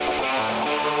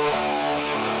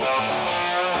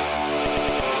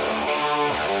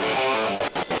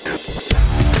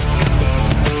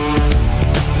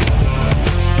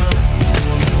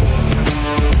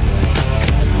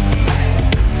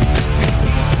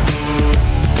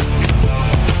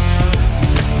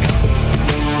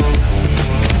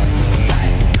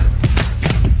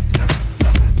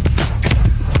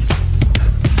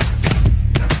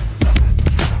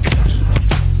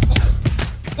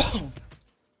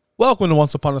Welcome to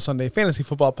Once Upon a Sunday Fantasy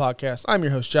Football Podcast. I'm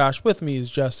your host, Josh. With me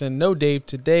is Justin. No Dave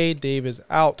today. Dave is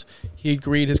out. He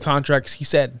agreed his contracts. He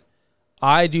said,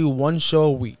 I do one show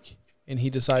a week. And he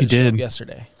decided to show up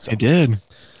yesterday. So, he did.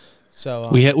 So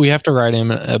we have to write him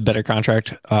a better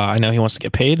contract. I know he wants to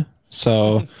get paid.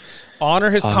 So honor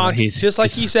his contract. Just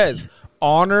like he says,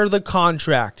 honor the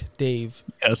contract, Dave.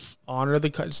 Yes. Honor the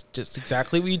just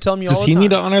exactly what you tell me all the time. Does he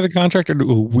need to honor the contract or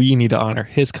do we need to honor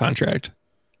his contract?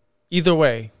 Either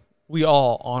way, we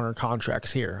all honor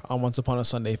contracts here on Once Upon a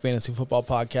Sunday Fantasy Football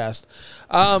Podcast.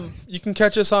 You can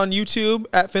catch us on YouTube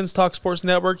at Fins Talk Sports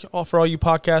Network. For all you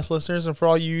podcast listeners and for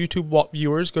all you YouTube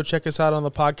viewers, go check us out on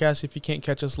the podcast if you can't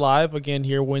catch us live. Again,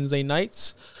 here Wednesday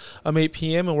nights, 8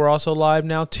 p.m. And we're also live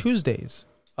now Tuesdays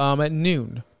at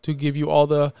noon to give you all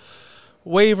the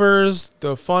waivers,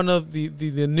 the fun of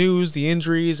the news, the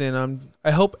injuries, and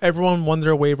I hope everyone won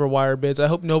their waiver wire bids. I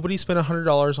hope nobody spent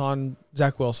 $100 on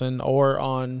Zach Wilson or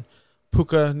on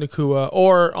Puka Nacua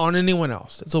or on anyone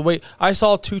else. It's a wait. I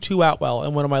saw Tutu Atwell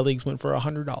in one of my leagues went for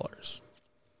 $100.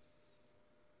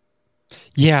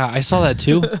 Yeah, I saw that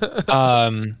too.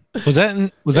 Was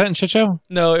that in Shit Show?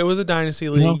 No, it was a dynasty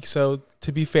league. No. So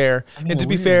to be fair,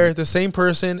 fair, the same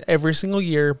person every single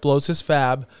year blows his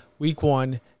fab week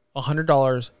one,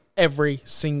 $100 every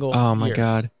single year. Oh my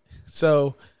God.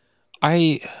 So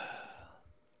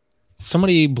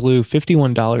somebody blew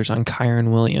 $51 on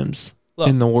Kyron Williams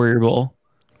in the Warrior Bowl.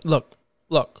 Look.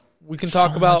 We can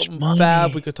talk about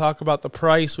fab. We could talk about the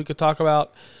price. We could talk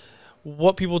about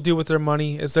what people do with their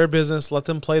money. It's their business. Let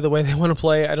them play the way they want to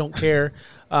play. I don't care.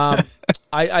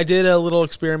 I did a little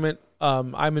experiment.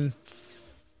 I'm in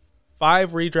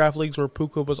 5 redraft leagues where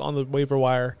Puka was on the waiver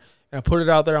wire, and I put it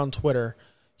out there on Twitter.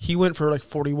 He went for like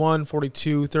 41,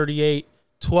 42, 38,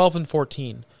 12, and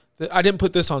 14. I didn't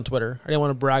put this on Twitter. I didn't want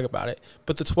to brag about it.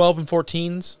 But the 12 and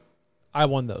 14s, I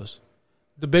won those.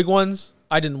 The big ones,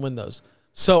 I didn't win those.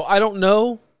 So I don't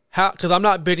know how, because I'm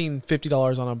not bidding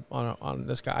 $50 on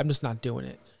this guy. I'm just not doing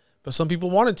it. But some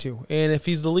people wanted to. And if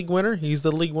he's the league winner, he's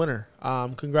the league winner.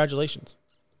 Congratulations.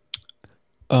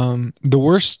 The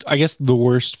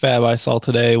worst fab I saw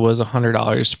today was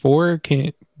 $100 for,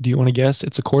 do you want to guess?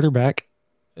 It's a quarterback.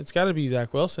 It's got to be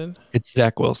Zach Wilson. It's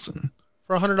Zach Wilson.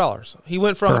 For $100. He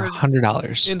went for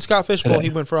 $100. In Scott Fishbowl, he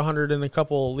went for $100 in a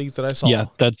couple leagues that I saw. Yeah,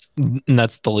 that's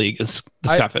the league, is the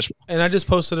Scott Fishbowl. And I just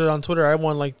posted it on Twitter. I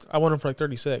won him for like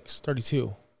 36,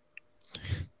 32.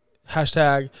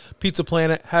 Hashtag Pizza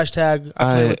Planet. Hashtag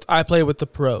I play with the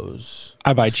pros.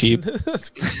 I buy cheap. Well,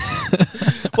 that's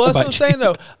what I'm saying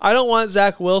though. I don't want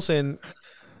Zach Wilson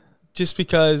just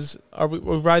because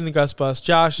we're riding the Gus bus.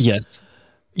 Josh.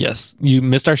 Yes, you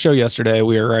missed our show yesterday.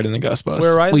 We were riding the Gus bus.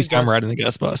 At least I'm riding the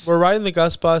Gus bus. We're riding the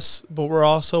Gus bus, but we're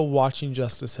also watching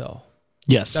Justice Hill.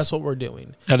 Yes, that's what we're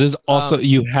doing. That is also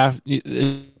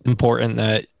it's important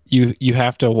that you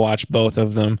have to watch both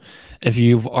of them. If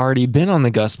you've already been on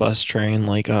the Gus bus train,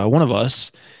 like one of us,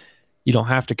 you don't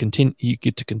have to continue. You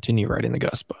get to continue riding the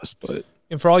Gus bus, but.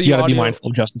 And for all you got to be mindful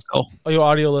of Justice Hill. All you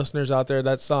audio listeners out there,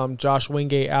 that's Josh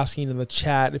Wingate asking in the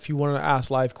chat. If you want to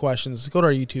ask live questions, go to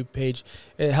our YouTube page.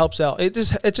 It helps out. It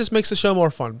just makes the show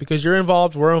more fun because you're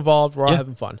involved, we're involved, we're all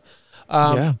having fun.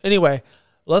 Anyway,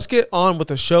 let's get on with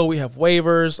the show. We have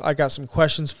waivers. I got some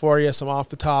questions for you, some off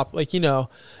the top. If you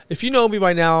know me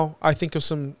by now, I think of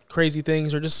some crazy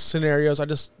things or just scenarios. I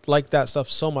just like that stuff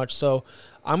so much. So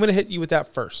I'm going to hit you with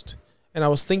that first. And I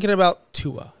was thinking about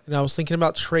Tua, and I was thinking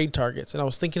about trade targets, and I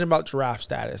was thinking about draft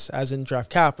status, as in draft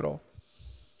capital.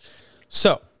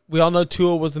 So we all know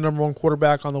Tua was the number 1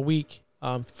 quarterback on the week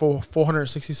for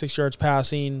 466 yards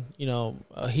passing.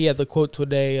 He had the quote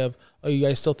today of, "Oh, you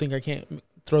guys still think I can't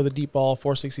throw the deep ball?"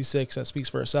 466. That speaks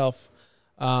for itself.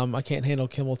 I can't handle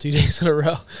Kimmel 2 days in a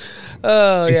row.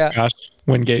 Oh, yeah. Josh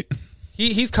Wingate.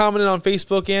 He's commenting on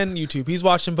Facebook and YouTube. He's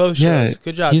watching both shows.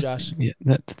 Good job, Josh. Yeah,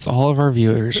 that's all of our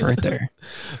viewers right there.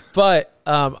 But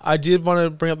I did want to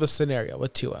bring up the scenario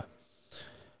with Tua.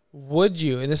 Would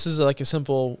you, and this is like a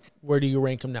simple where do you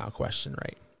rank him now question,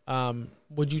 right?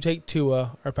 Would you take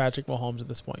Tua or Patrick Mahomes at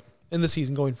this point in the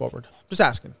season going forward? Just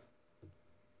asking.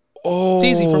 Oh, it's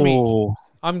easy for me.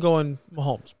 I'm going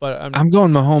Mahomes, but I'm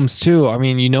going Mahomes too. I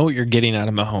mean, you know what you're getting out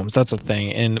of Mahomes. That's the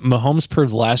thing. And Mahomes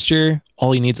proved last year,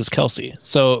 all he needs is Kelsey.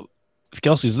 So if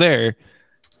Kelsey's there,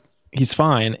 he's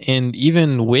fine. And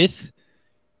even without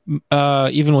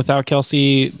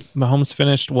Kelsey, Mahomes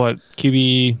finished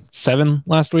QB 7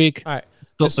 last week. All right,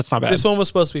 that's not bad. This one was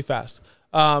supposed to be fast.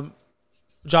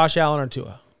 Josh Allen or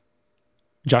Tua?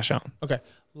 Josh Allen. Okay,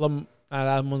 that one's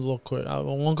a little quick. I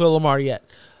won't go Lamar yet.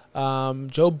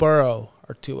 Joe Burrow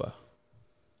or Tua?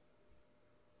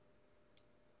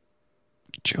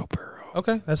 Joe Burrow.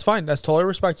 Okay, that's fine. That's totally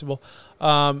respectable.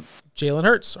 Jalen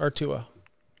Hurts or Tua?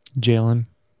 Jalen.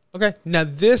 Okay, now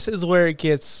this is where it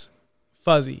gets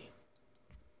fuzzy.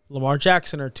 Lamar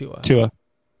Jackson or Tua? Tua.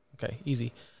 Okay,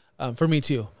 easy. For me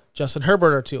too. Justin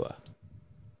Herbert or Tua?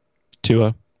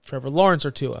 Tua. Trevor Lawrence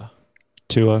or Tua?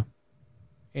 Tua.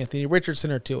 Anthony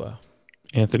Richardson or Tua?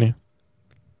 Anthony.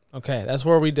 Okay, that's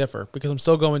where we differ because I'm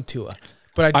still going Tua.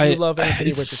 But I do love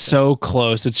Anthony Richardson. It's so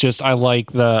close. It's just I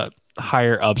like the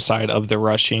higher upside of the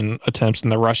rushing attempts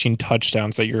and the rushing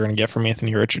touchdowns that you're going to get from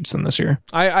Anthony Richardson this year.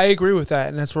 I agree with that,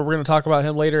 and that's where we're going to talk about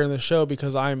him later in the show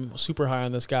because I'm super high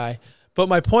on this guy. But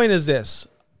my point is this,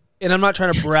 and I'm not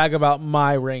trying to brag about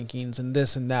my rankings and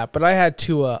this and that, but I had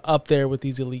Tua up there with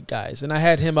these elite guys, and I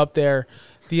had him up there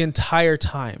the entire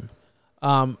time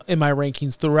in my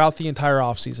rankings throughout the entire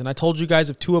offseason. I told you guys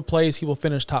if Tua plays, he will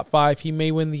finish top 5. He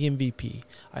may win the MVP.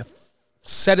 I've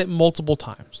said it multiple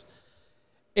times.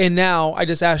 And now I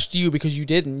just asked you because you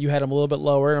didn't. You had him a little bit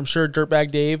lower. And I'm sure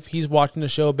Dirtbag Dave, he's watching the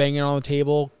show, banging on the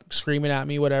table, screaming at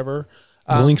me, whatever.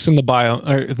 The link's in the bio,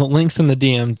 or the link's in the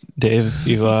DM, Dave, if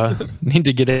you need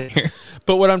to get in here.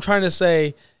 But what I'm trying to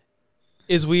say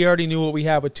is we already knew what we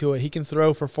had with Tua. He can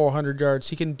throw for 400 yards.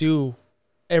 He can do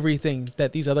everything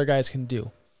that these other guys can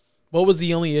do. What was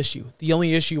the only issue? The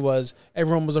only issue was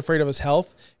everyone was afraid of his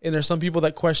health, and there's some people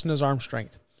that question his arm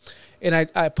strength. And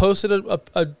I posted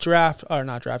a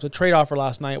trade offer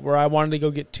last night where I wanted to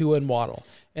go get Tua and Waddle.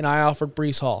 And I offered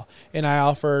Breece Hall. And I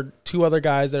offered 2 other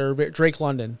guys that are Drake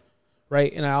London,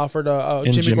 right? And I offered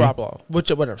Jimmy Garoppolo,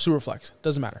 whatever, Superflex.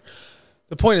 Doesn't matter.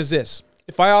 The point is this.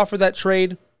 If I offered that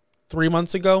trade 3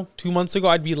 months ago, 2 months ago,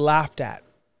 I'd be laughed at.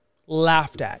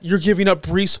 You're giving up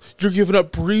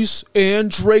Breece and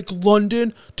Drake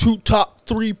London, 2 top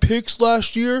 3 picks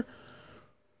last year?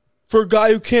 For a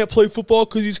guy who can't play football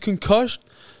because he's concussed,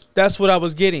 that's what I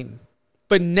was getting.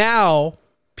 But now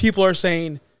people are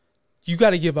saying, you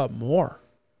got to give up more.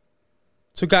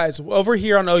 So guys, over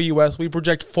here on OUS, we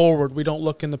project forward. We don't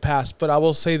look in the past. But I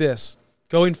will say this.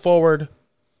 Going forward,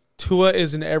 Tua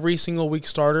is an every single week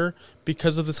starter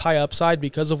because of this high upside,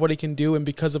 because of what he can do, and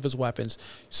because of his weapons.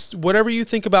 Whatever you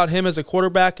think about him as a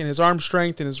quarterback and his arm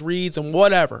strength and his reads and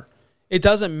whatever, it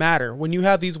doesn't matter. When you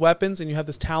have these weapons and you have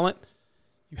this talent,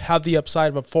 you have the upside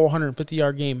of a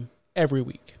 450-yard game every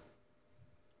week.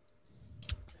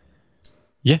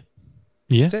 Yeah.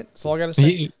 That's it. That's all I got to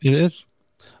say. It is.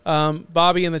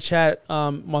 Bobby in the chat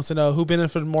wants to know who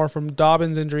benefited more from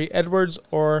Dobbins' injury, Edwards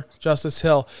or Justice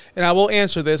Hill. And I will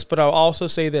answer this, but I'll also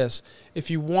say this. If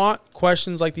you want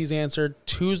questions like these answered,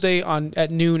 Tuesday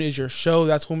at noon is your show.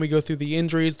 That's when we go through the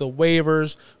injuries, the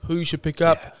waivers, who you should pick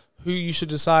up, who you should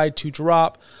decide to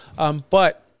drop.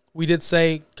 But we did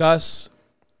say Gus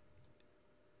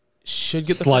should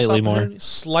get the slightly first opportunity.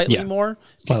 Slightly more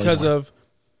because of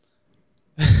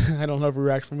I don't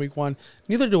overreact from week 1.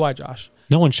 Neither do I, Josh.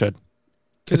 No one should.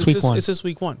 Because it's this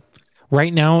week 1.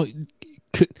 Right now,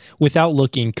 without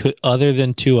looking, other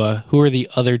than Tua, who are the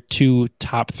other 2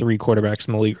 top 3 quarterbacks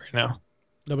in the league right now?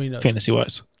 Nobody knows.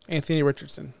 Fantasy-wise. Anthony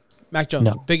Richardson. Mac Jones.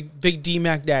 No. Big D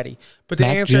Mac Daddy. But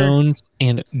Mac Jones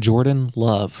and Jordan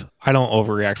Love. I don't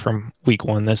overreact from week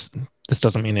 1. This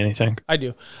doesn't mean anything. I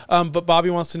do. But Bobby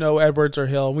wants to know Edwards or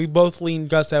Hill. We both lean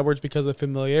Gus Edwards because of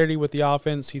familiarity with the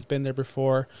offense. He's been there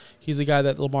before. He's a guy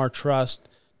that Lamar trusts.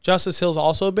 Justice Hill's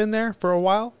also been there for a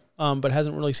while, but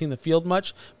hasn't really seen the field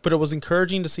much. But it was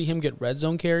encouraging to see him get red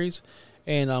zone carries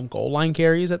and goal line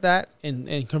carries at that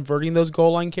and converting those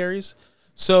goal line carries.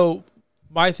 So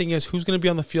my thing is, who's going to be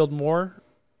on the field more?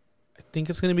 I think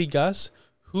it's going to be Gus.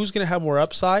 Who's going to have more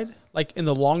upside, like in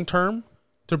the long term,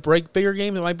 to break bigger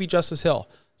games? It might be Justice Hill.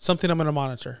 Something I'm going to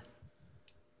monitor.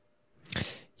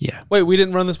 Yeah. Wait, we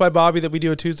didn't run this by Bobby that we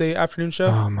do a Tuesday afternoon show?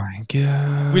 Oh, my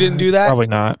God. We didn't do that?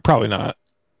 Probably not.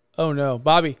 Oh, no.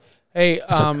 Bobby, hey,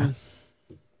 okay.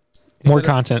 More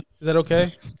content. Is that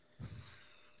okay?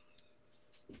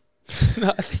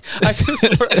 No, I could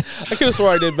have swore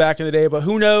I did back in the day, but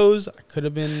who knows? I could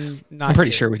have been not. I'm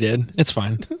pretty sure we did. It's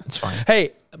fine. It's fine.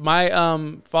 Hey, my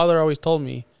father always told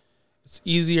me it's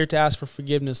easier to ask for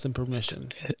forgiveness than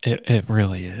permission. It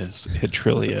really is. It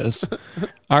truly is.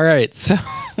 All right, so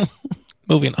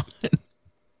moving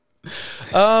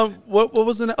on. What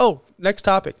was the next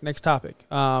topic?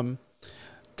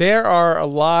 There are a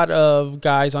lot of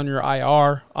guys on your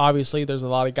IR. Obviously, there's a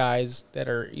lot of guys that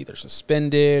are either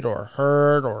suspended or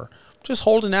hurt or just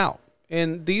holding out.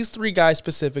 And these 3 guys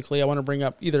specifically, I want to bring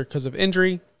up either because of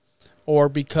injury or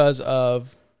because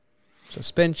of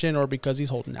suspension or because he's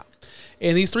holding out.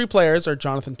 And these 3 players are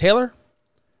Jonathan Taylor,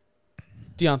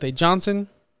 Deontay Johnson,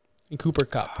 and Cooper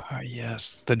Kupp.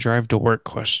 Yes, the drive to work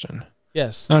question.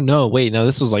 Yes. Oh no, wait, no,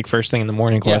 this was like first thing in the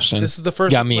morning question. Yeah, this is the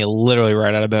first. Got me literally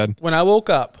right out of bed. When I woke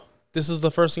up, this is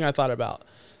the first thing I thought about.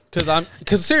 Because I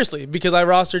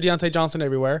rostered Deontay Johnson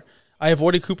everywhere. I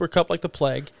avoided Cooper Kupp like the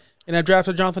plague, and I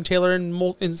drafted Jonathan Taylor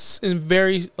in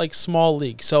very like small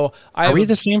leagues. So are we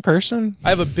the same person? I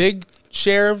have a big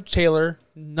share of Taylor,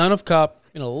 none of Kupp,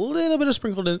 and a little bit of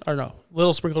sprinkled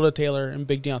of Taylor and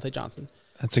big Deontay Johnson.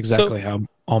 That's exactly how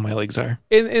all my leagues are.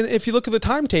 And if you look at the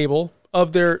timetable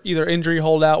of their either injury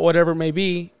holdout, whatever it may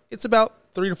be, it's about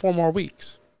 3 to 4 more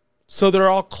weeks. So they're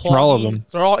all clogging. For all of them.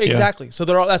 They're all exactly. So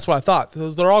that's what I thought.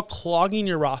 They're all clogging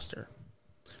your roster.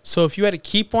 So if you had to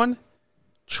keep one,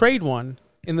 trade one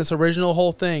in this original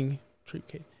whole thing,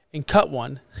 and cut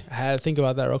one, I had to think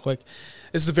about that real quick.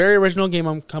 This is a very original game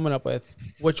I'm coming up with.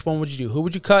 Which one would you do? Who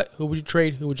would you cut? Who would you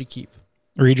trade? Who would you keep?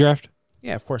 Redraft?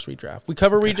 Yeah, of course, redraft. We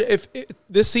cover redraft.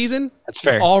 This season, that's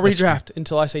fair. All redraft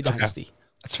until I say dynasty. Okay.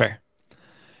 That's fair.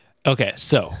 Okay,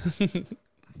 so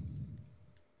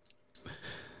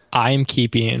I'm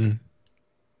keeping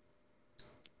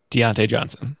Deontay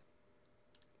Johnson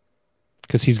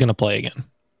because he's going to play again.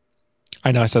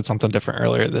 I know I said something different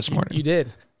earlier this morning. You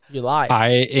did. You lied. I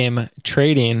am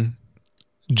trading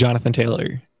Jonathan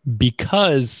Taylor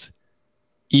because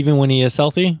even when he is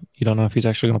healthy, you don't know if he's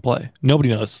actually going to play. Nobody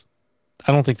knows.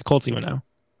 I don't think the Colts even know.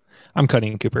 I'm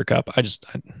cutting Cooper Kupp. It's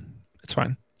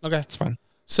fine. Okay. It's fine.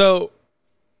 So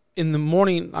in the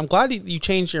morning, I'm glad you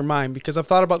changed your mind because I've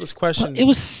thought about this question. It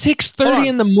was 6:30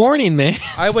 in the morning, man.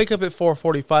 I wake up at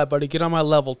 4:45, buddy. Get on my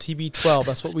level, TB12.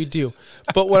 That's what we do.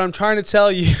 But what I'm trying to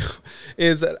tell you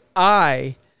is that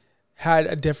I had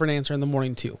a different answer in the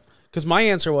morning too. Because my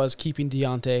answer was keeping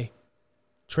Deontay,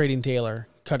 trading Taylor,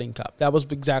 cutting Kupp. That was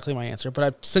exactly my answer. But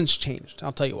I've since changed.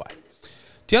 I'll tell you why.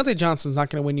 Deontay Johnson's not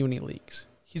going to win you any leagues.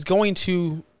 He's going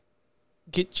to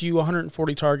get you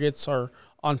 140 targets or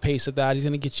on pace of that. He's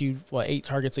going to get you, 8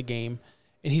 targets a game.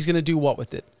 And he's going to do what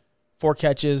with it? 4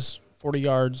 catches, 40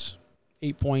 yards,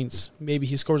 8 points. Maybe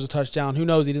he scores a touchdown. Who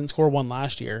knows? He didn't score one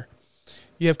last year.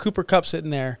 You have Cooper Kupp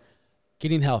sitting there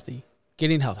getting healthy,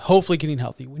 hopefully getting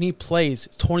healthy. When he plays,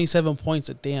 it's 27 points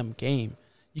a damn game.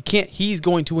 He's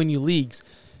going to win you leagues.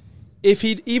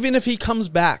 Even if he comes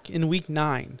back in week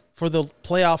 9 for the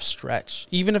playoff stretch,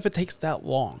 even if it takes that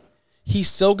long, he's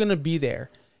still going to be there.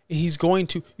 And he's going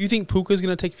to, you think Puka's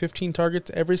going to take 15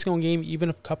 targets every single game, even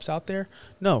if Kupp's out there?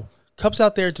 No. Kupp's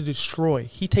out there to destroy.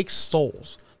 He takes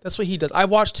souls. That's what he does. I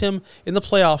watched him in the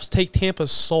playoffs take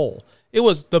Tampa's soul. It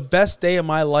was the best day of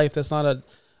my life.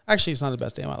 Actually, it's not the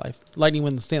best day of my life. Lightning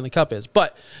win the Stanley Cup is.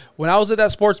 But when I was at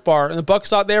that sports bar and the Bucks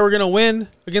thought they were going to win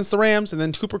against the Rams, and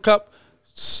then Cooper Kupp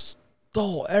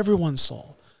stole everyone's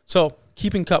soul. So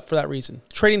keeping Kupp for that reason.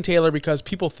 Trading Taylor because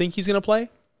people think he's going to play.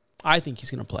 I think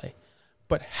he's going to play.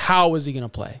 But how is he going to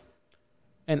play?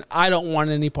 And I don't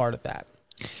want any part of that.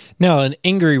 No, an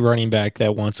angry running back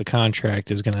that wants a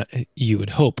contract is going to, you would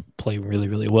hope, play really,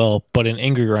 really well. But an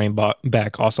angry running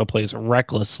back also plays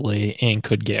recklessly and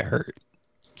could get hurt.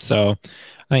 So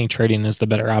I think trading is the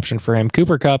better option for him.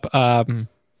 Cooper Kupp.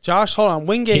 Josh, hold on.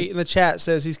 Wingate in the chat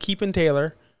says he's keeping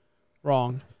Taylor.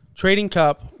 Wrong. Trading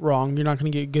Kupp. Wrong. You're not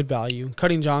going to get good value.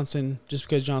 Cutting Johnson just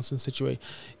because Johnson's situated.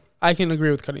 I can agree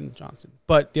with cutting Johnson.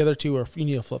 But the other two, you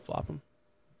need to flip-flop them.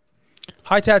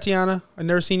 Hi, Tatiana. I've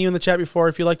never seen you in the chat before.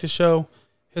 If you like the show,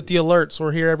 hit the alerts.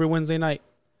 We're here every Wednesday night.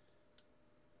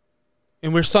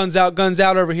 And we're suns out, guns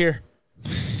out over here.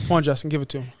 Come on, Justin. Give it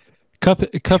to him.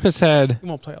 Kupp has had... He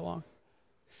won't play along.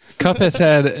 Kupp has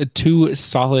had 2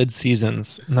 solid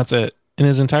seasons, and that's it. In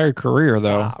his entire career,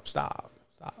 though. Stop.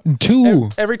 2.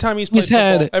 Every time he's played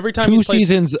football. Every time 2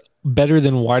 seasons better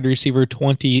than wide receiver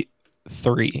 23.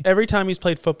 Every time he's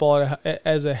played football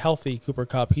as a healthy Cooper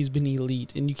Kupp, he's been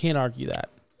elite, and you can't argue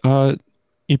that.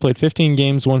 He played 15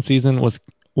 games one season, was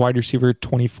wide receiver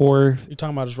 24. You're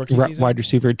talking about his rookie season? Wide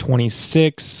receiver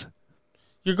 26.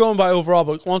 You're going by overall,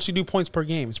 but once you do points per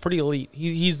game, it's pretty elite.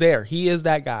 He's there. He is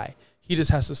that guy. He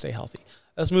just has to stay healthy.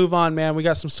 Let's move on, man. We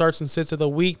got some starts and sits of the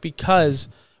week because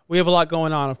we have a lot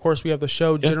going on. Of course, we have the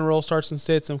show general starts and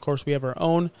sits, and of course, we have our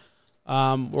own.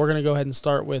 We're going to go ahead and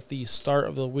start with the start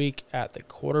of the week at the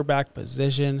quarterback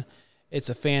position. It's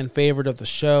a fan favorite of the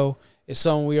show. It's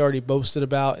someone we already boasted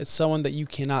about. It's someone that you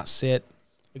cannot sit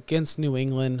against New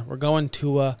England. We're going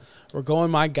Tua. We're going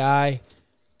my guy.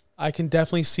 I can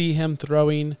definitely see him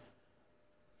throwing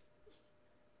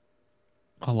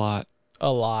a lot.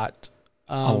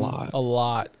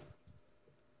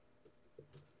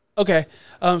 Okay.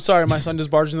 Sorry, my son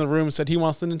just barged in the room and said he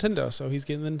wants the Nintendo, so he's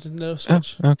getting the Nintendo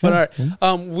Switch. Oh, okay. But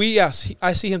all right.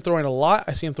 I see him throwing a lot.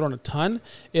 I see him throwing a ton.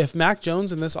 If Mac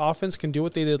Jones and this offense can do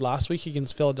what they did last week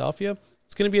against Philadelphia,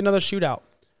 it's going to be another shootout.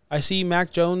 I see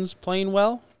Mac Jones playing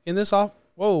well in this off.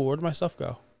 Whoa, where'd my stuff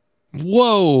go?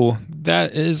 Whoa,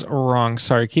 that is wrong.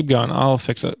 Sorry, keep going. I'll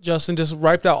fix it. Justin just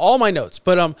wiped out all my notes.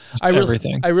 But I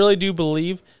everything. really do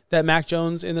believe that Mac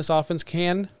Jones in this offense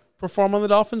can perform on the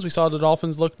Dolphins. We saw the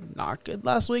Dolphins look not good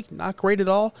last week, not great at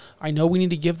all. I know we need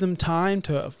to give them time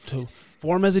to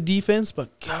form as a defense,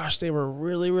 but gosh, they were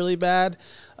really, really bad,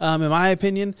 in my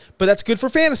opinion. But that's good for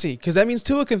fantasy because that means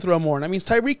Tua can throw more, and that means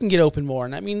Tyreek can get open more,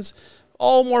 and that means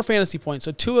all more fantasy points.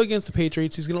 So Tua against the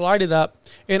Patriots, he's going to light it up.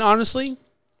 And honestly,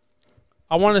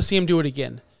 I want to see him do it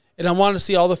again. And I want to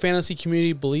see all the fantasy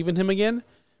community believe in him again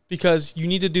because you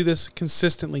need to do this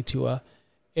consistently, Tua.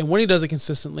 And when he does it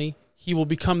consistently, he will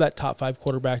become that top 5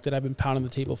 quarterback that I've been pounding the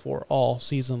table for all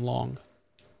season long.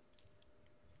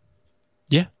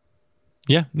 Yeah.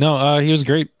 Yeah. No, he was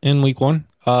great in week 1.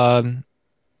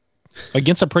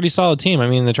 Against a pretty solid team. I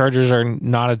mean, the Chargers are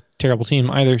not a terrible team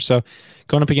either. So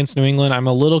going up against New England, I'm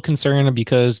a little concerned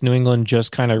because New England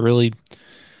just kind of really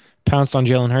pounced on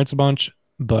Jalen Hurts a bunch,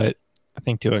 but I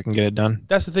think Tua can get it done.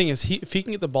 That's the thing is if he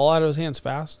can get the ball out of his hands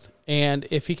fast and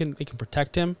if they can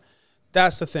protect him,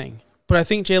 that's the thing. But I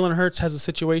think Jalen Hurts has a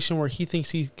situation where he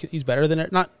thinks he's better than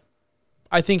it.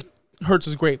 I think Hurts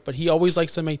is great, but he always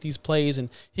likes to make these plays, and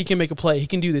he can make a play. He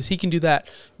can do this. He can do that.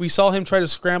 We saw him try to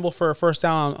scramble for a first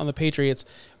down on the Patriots.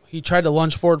 He tried to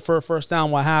lunge forward for a first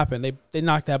down. What happened? They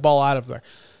knocked that ball out of there.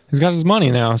 He's got his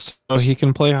money now, so he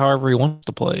can play however he wants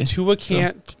to play. Tua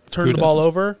can't turn the ball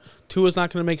over. Tua's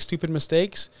not going to make stupid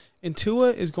mistakes, and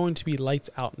Tua is going to be lights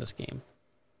out in this game.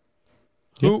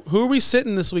 Yep. Who are we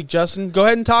sitting this week, Justin? Go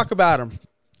ahead and talk about him.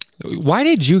 Why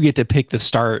did you get to pick the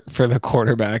start for the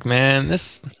quarterback, man?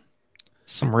 This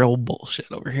some real bullshit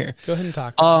over here. Go ahead and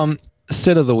talk.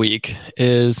 Sit of the week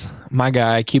is my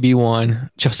guy, QB1,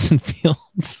 Justin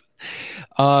Fields.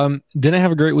 Didn't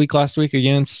have a great week last week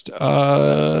against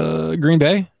Green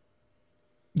Bay.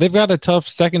 They've got a tough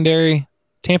secondary.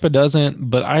 Tampa doesn't,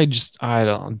 but I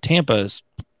don't. Tampa is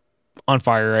on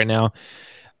fire right now.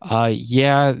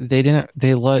 Yeah,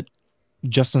 they let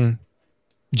Justin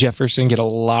Jefferson get a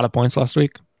lot of points last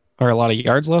week, or a lot of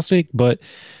yards last week, but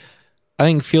I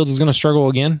think Fields is going to struggle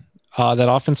again.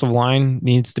 That offensive line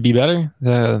needs to be better.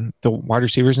 The wide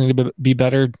receivers need to be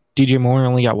better. DJ Moore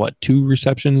only got 2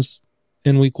 receptions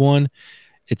in week 1.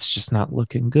 It's just not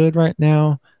looking good right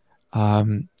now.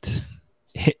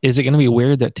 Is it going to be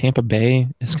weird that Tampa Bay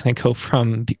is going to go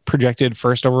from projected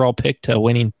first overall pick to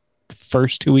winning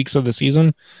first 2 weeks of the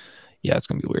season? Yeah, it's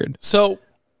going to be weird. So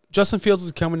Justin Fields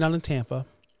is coming down to Tampa.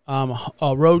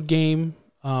 A road game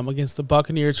against the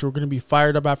Buccaneers, who are going to be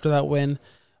fired up after that win.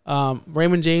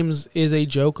 Raymond James is a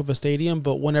joke of a stadium,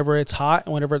 but whenever it's hot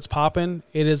and whenever it's popping,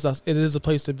 it is a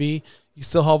place to be. You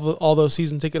still have all those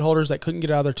season ticket holders that couldn't get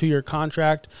out of their 2-year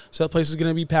contract, so that place is going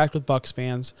to be packed with Bucs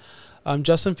fans.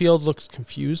 Justin Fields looks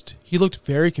confused. He looked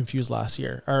very confused last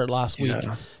week.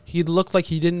 He looked like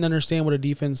he didn't understand what a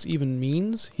defense even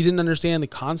means. He didn't understand the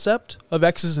concept of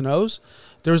X's and O's.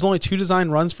 There was only 2 design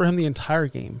runs for him the entire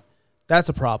game. That's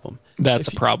a problem.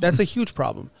 That's a huge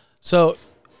problem. So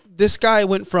this guy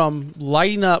went from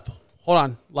lighting up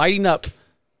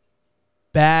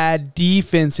bad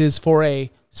defenses for a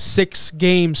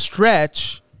 6-game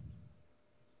stretch.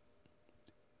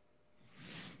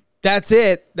 That's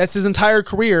it. That's his entire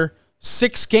career.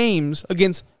 6 games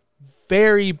against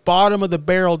very bottom of the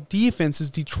barrel defenses.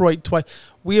 Detroit twice.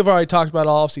 We have already talked about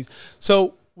all offseason.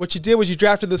 So what you did was you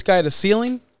drafted this guy at a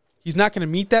ceiling. He's not going to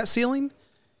meet that ceiling.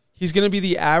 He's going to be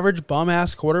the average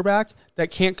bum-ass quarterback that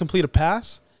can't complete a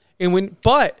pass.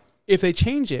 But if they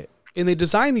change it and they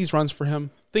design these runs for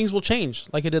him, things will change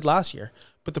like it did last year.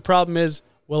 But the problem is,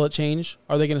 will it change?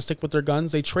 Are they going to stick with their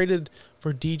guns? They traded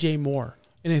for DJ Moore,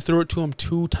 and they threw it to him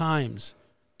 2 times.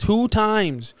 2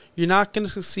 times. You're not going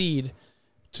to succeed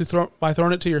by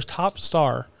throwing it to your top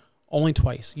star only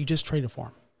twice. You just traded for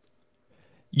him.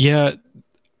 Yeah.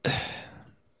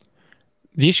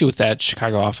 The issue with that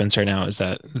Chicago offense right now is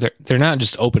that they're not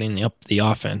just opening up the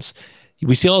offense.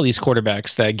 We see all these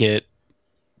quarterbacks that get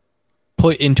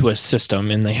put into a system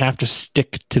and they have to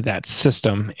stick to that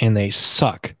system and they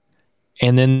suck.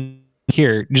 And then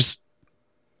here, just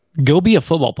go be a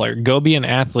football player, go be an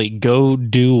athlete, go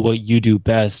do what you do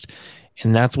best.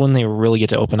 And that's when they really get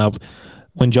to open up.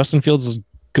 When Justin Fields is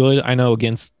good, I know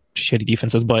against shitty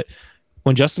defenses, but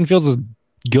when Justin Fields is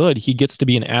good, he gets to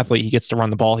be an athlete. He gets to run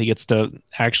the ball. He gets to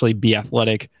actually be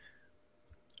athletic.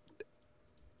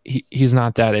 He's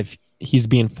not that if he's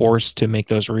being forced to make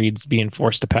those reads, being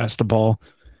forced to pass the ball.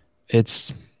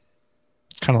 It's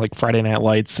kind of like Friday Night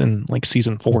Lights in like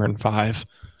season 4 and 5.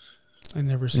 I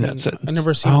never seen one.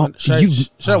 Should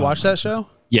I watch that show?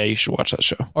 Yeah, you should watch that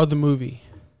show. Or the movie?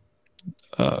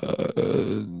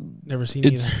 Never seen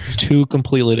it's either. two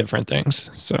completely different things.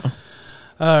 So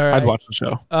All right. I'd watch the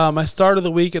show. My start of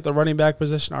the week at the running back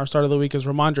position, our start of the week is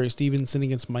Ramondre Stevenson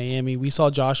against Miami. We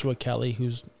saw Joshua Kelly,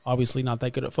 who's obviously not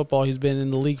that good at football. He's been in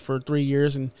the league for 3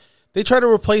 years, and they tried to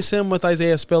replace him with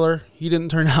Isaiah Spiller. He didn't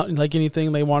turn out like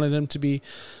anything they wanted him to be.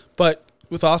 But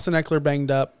with Austin Eckler banged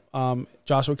up,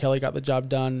 Joshua Kelly got the job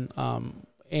done.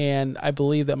 And I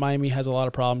believe that Miami has a lot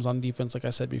of problems on defense, like I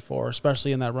said before,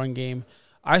 especially in that run game.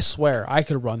 I swear I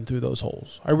could run through those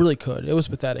holes. I really could. It was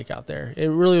pathetic out there. It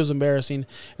really was embarrassing.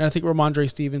 And I think Ramondre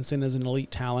Stevenson is an elite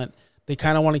talent. They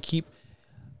kind of want to keep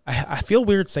 – I feel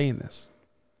weird saying this.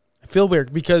 I feel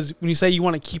weird because when you say you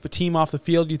want to keep a team off the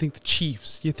field, you think the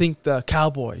Chiefs. You think the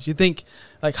Cowboys. You think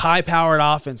like high-powered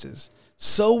offenses.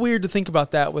 So weird to think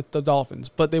about that with the Dolphins.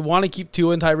 But they want to keep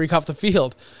Tua and Tyreek off the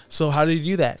field. So how do you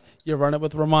do that? You run it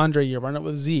with Ramondre. You run it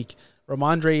with Zeke.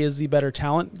 Ramondre is the better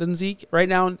talent than Zeke right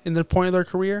now in the point of their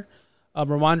career.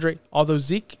 Ramondre, although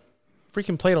Zeke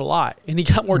freaking played a lot, and he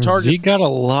got more targets. Zeke got a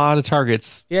lot of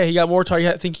targets. Yeah, he got more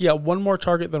targets. I think he got one more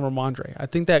target than Ramondre. I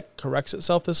think that corrects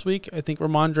itself this week. I think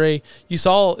Ramondre, you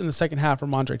saw in the second half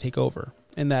Ramondre take over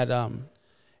in that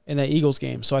Eagles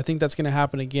game. So I think that's going to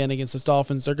happen again against the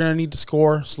Dolphins. They're going to need to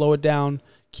score, slow it down,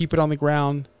 keep it on the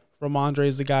ground. Ramondre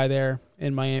is the guy there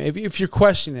in Miami. If you're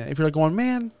questioning it, if you're like going,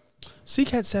 man, Zeke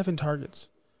had 7 targets.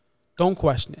 Don't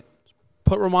question it.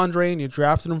 Put Ramondre in. You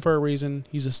drafted him for a reason.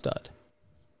 He's a stud.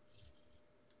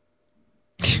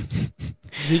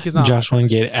 Zeke is not. Josh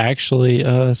Wingate actually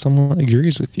someone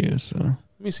agrees with you. So let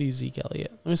me see Zeke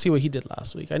Elliott. Let me see what he did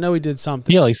last week. I know he did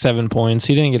something. He had like 7 points.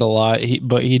 He didn't get a lot,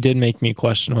 but he did make me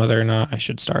question whether or not I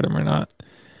should start him or not.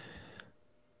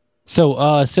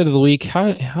 So, sit of the week.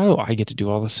 How do I get to do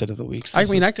all the sit of the weeks? I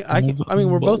mean,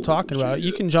 we're both talking about it.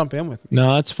 You can jump in with me.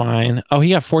 No, that's fine. Oh,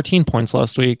 he got 14 points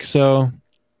last week, so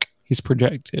he's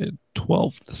projected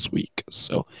 12 this week.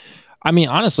 So, I mean,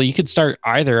 honestly, you could start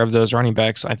either of those running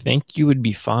backs. I think you would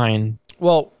be fine.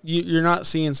 Well, you're not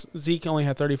seeing Zeke only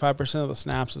had 35% of the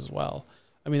snaps as well.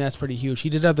 I mean, that's pretty huge. He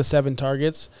did have the 7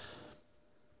 targets.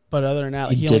 But other than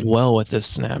that, he did well with his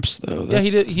snaps, though. Yeah,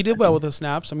 he did well with his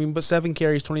snaps. I mean, but 7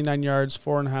 carries, 29 yards,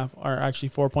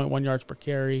 4.1 yards per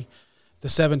carry. The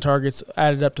 7 targets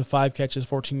added up to 5 catches,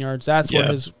 14 yards. That's where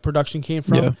his production came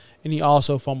from. Yeah. And he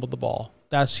also fumbled the ball.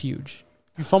 That's huge.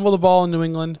 You fumble the ball in New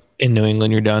England. In New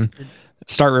England, you're done.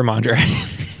 Start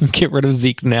Ramondre. Get rid of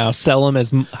Zeke now. Sell him as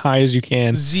high as you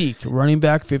can. Zeke, running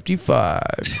back 55.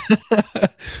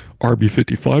 RB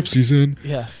 55 season.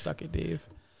 Yeah, suck it, Dave.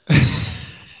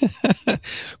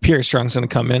 Pierre Strong's going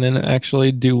to come in and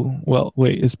actually do well.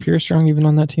 Wait, is Pierre Strong even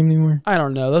on that team anymore? I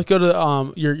don't know. Let's go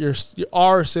to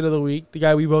our sit of the week, the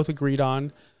guy we both agreed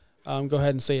on. Go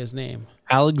ahead and say his name.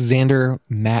 Alexander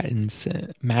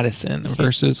Madison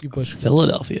versus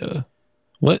Philadelphia.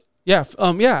 What? Yeah,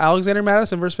 Alexander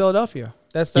Madison versus Philadelphia.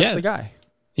 That's the guy.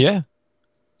 Yeah.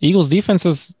 Eagles defense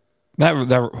is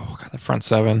the front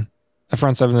seven. The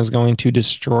front seven is going to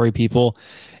destroy people.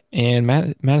 And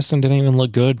Madison didn't even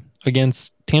look good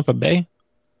against Tampa Bay,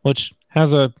 which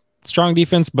has a strong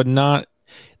defense, but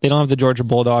they don't have the Georgia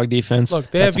Bulldog defense. Look,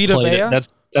 they have Vita Vea.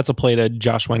 That's a play to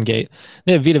Josh Wingate.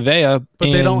 They have Vita Vea.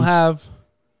 But they don't have,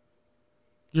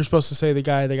 you're supposed to say the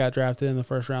guy they got drafted in the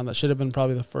first round that should have been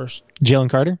probably the first. Jalen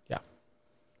Carter? Yeah.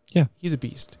 Yeah. He's a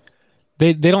beast.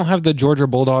 They don't have the Georgia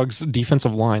Bulldogs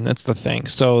defensive line. That's the thing.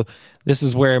 So this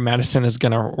is where Madison is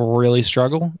going to really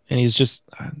struggle, and he's just...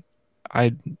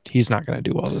 he's not going to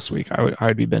do well this week. I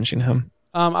would be benching him.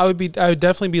 I would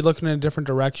definitely be looking in a different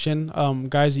direction.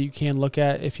 Guys that you can look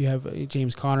at if you have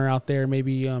James Conner out there,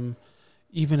 maybe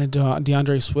even a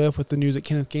DeAndre Swift with the news that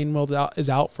Kenneth Gainwell is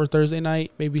out for Thursday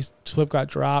night. Maybe Swift got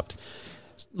dropped.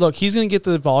 Look, he's going to get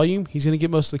the volume. He's going to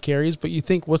get most of the carries, but you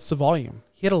think, what's the volume?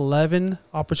 He had 11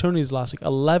 opportunities last week.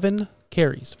 11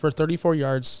 carries for 34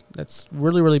 yards. That's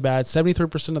really, really bad.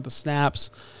 73% of the snaps.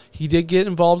 He did get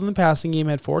involved in the passing game,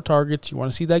 had 4 targets. You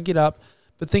want to see that get up.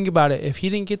 But think about it. If he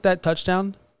didn't get that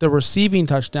touchdown, the receiving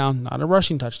touchdown, not a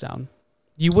rushing touchdown,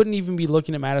 you wouldn't even be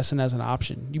looking at Madison as an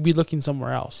option. You'd be looking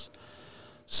somewhere else.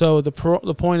 So the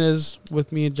point is,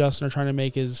 with me and Justin are trying to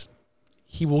make is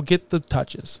he will get the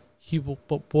touches.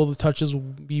 Will the touches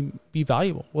be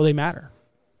valuable? Will they matter?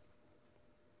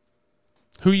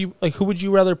 Who would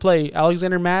you rather play,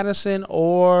 Alexander Madison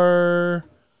or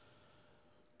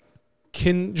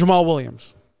Jamal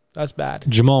Williams? That's bad.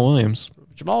 Jamal Williams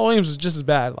was just as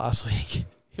bad last week.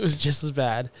 It was just as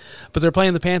bad. But they're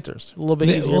playing the Panthers. A little bit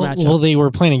easier matchup. Well, they were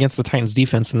playing against the Titans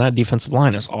defense, and that defensive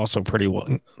line is also pretty.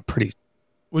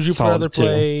 Would you rather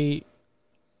play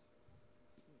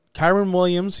Kyron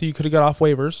Williams, who you could have got off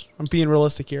waivers? I'm being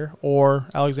realistic here, or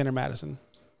Alexander Madison?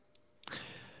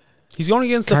 He's going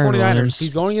against the Kyren 49ers. Williams.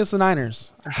 He's going against the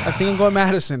Niners. I think I'm going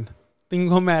Madison.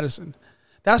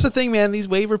 That's the thing, man. These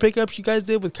waiver pickups you guys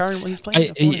did with Kyren, he's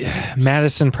playing the 49ers.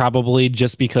 Madison probably,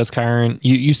 just because Kyren,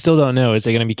 you still don't know. Is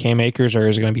it going to be Cam Akers or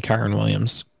is it going to be Kyren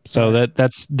Williams? So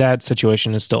that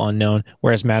situation is still unknown.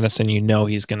 Whereas Madison,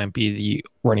 he's going to be the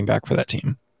running back for that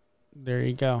team. There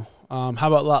you go. How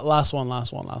about last one?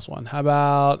 How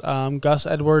about Gus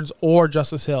Edwards or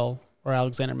Justice Hill or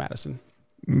Alexander Madison?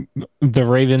 The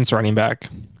Ravens running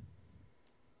back.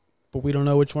 But we don't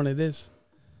know which one it is.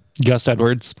 Gus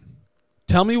Edwards.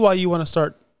 Tell me why you want to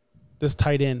start this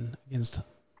tight end against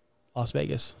Las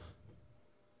Vegas.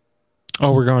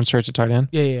 Oh, we're going straight to tight end?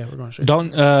 Yeah, we're going straight.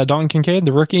 Dalton Kincaid,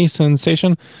 the rookie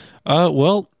sensation.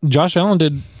 Well, Josh Allen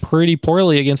did pretty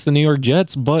poorly against the New York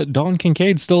Jets, but Dalton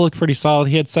Kincaid still looked pretty solid.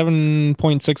 He had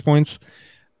 7.6 points.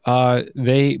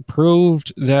 They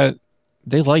proved that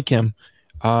they like him.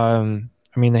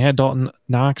 They had Dalton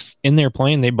Knox in there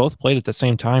playing. They both played at the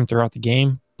same time throughout the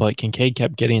game, but Kincaid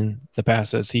kept getting the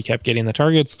passes. He kept getting the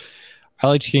targets. I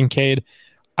liked Kincaid.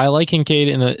 I like Kincaid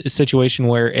in a situation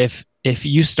where if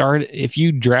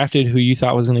you drafted who you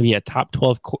thought was going to be a top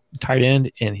 12 tight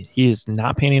end and he is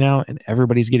not panning out and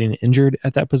everybody's getting injured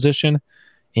at that position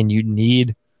and you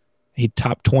need a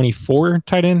top 24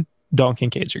 tight end, Dalton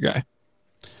Kincaid's your guy.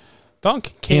 Dalton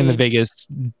Kincaid. And the Vegas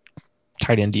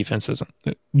tight end defenses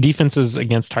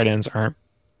against tight ends aren't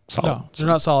solid. No, they're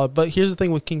not solid. But here's the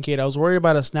thing with Kincaid. I was worried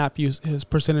about his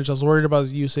percentage. I was worried about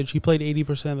his usage. He played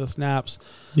 80% of the snaps.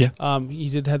 Yeah. He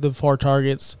did have the 4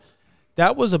 targets.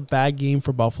 That was a bad game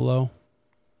for Buffalo.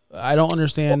 I don't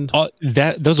understand.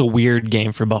 That was a weird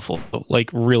game for Buffalo. Like,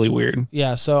 really weird.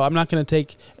 Yeah, so I'm not going to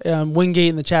take Wingate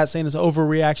in the chat saying it's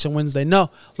overreaction Wednesday.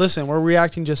 No, listen, we're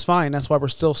reacting just fine. That's why we're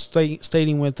still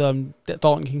stating with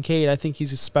Dalton Kincaid. I think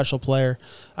he's a special player.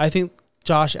 I think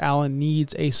Josh Allen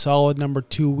needs a solid number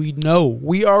 2.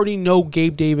 We already know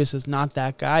Gabe Davis is not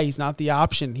that guy. He's not the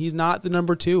option. He's not the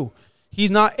number 2.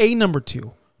 He's not a number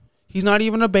 2. He's not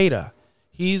even a beta.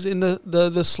 He's in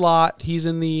the slot. He's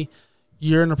in the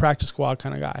you're in the practice squad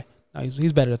kind of guy. No,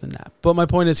 he's better than that. But my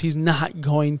point is he's not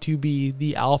going to be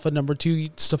the alpha number 2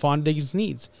 Stephon Diggs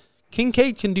needs.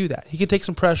 Kincaid can do that. He can take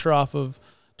some pressure off of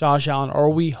Josh Allen,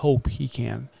 or we hope he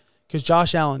can, because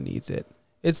Josh Allen needs it.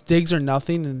 It's Diggs or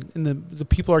nothing, and the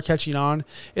people are catching on.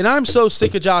 And I'm so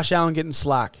sick of Josh Allen getting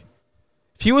slack.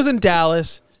 If he was in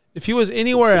Dallas, if he was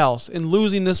anywhere else and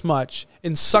losing this much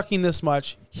and sucking this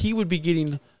much, he would be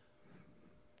getting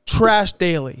trashed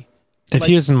daily. If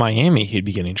he was in Miami, he'd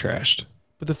be getting trashed.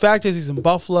 But the fact is he's in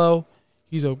Buffalo.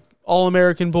 He's a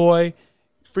All-American boy.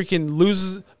 Freaking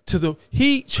loses to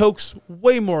he chokes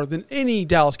way more than any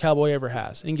Dallas Cowboy ever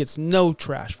has and gets no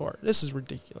trash for it. This is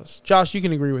ridiculous. Josh, you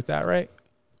can agree with that, right?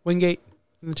 Wingate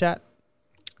in the chat.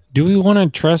 Do we want to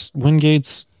trust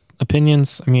Wingate's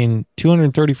opinions?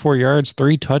 234 yards,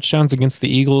 3 touchdowns against the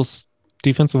Eagles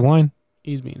defensive line.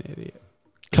 He's being an idiot.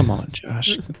 Come on,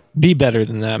 Josh. Be better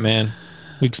than that, man.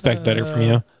 We expect better from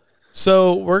you.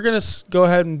 So we're going to go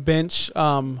ahead and bench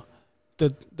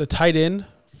the tight end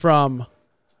from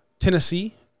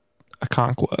Tennessee.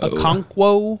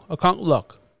 Okonkwo.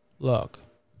 Look.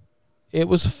 It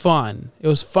was fun. It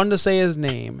was fun to say his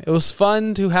name. It was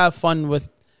fun to have fun with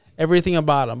everything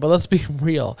about him. But let's be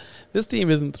real. This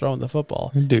team isn't throwing the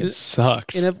football. Dude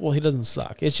sucks. He doesn't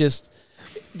suck. It's just,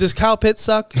 does Kyle Pitts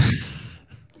suck?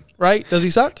 Right? Does he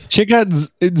suck? Chick got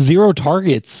 0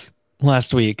 targets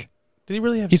last week. Did he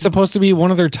really have? He's supposed to be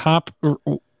one of their top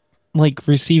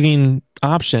receiving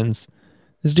options.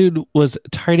 This dude was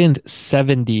tight end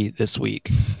 70 this week.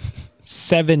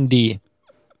 70.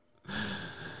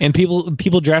 And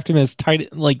people draft him as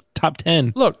top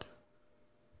 10.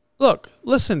 Look,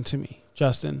 listen to me,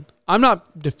 Justin. I'm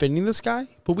not defending this guy,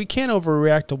 but we can't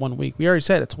overreact to 1 week. We already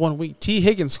said it's 1 week. T.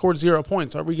 Higgins scored 0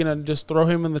 points. Are we going to just throw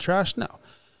him in the trash? No.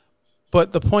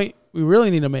 But the point we really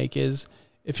need to make is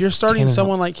if you're starting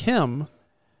someone like him,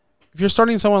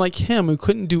 who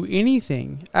couldn't do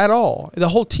anything at all, the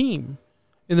whole team,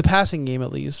 in the passing game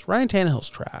at least, Ryan Tannehill's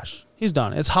trash. He's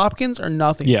done. It's Hopkins or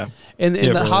nothing. Yeah. And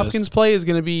the really Hopkins play is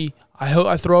going to be,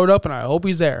 I throw it up and I hope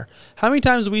he's there. How many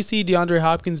times did we see DeAndre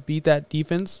Hopkins beat that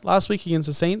defense last week against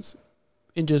the Saints?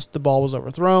 And just the ball was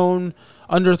overthrown,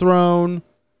 underthrown,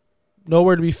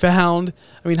 nowhere to be found.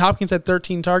 Hopkins had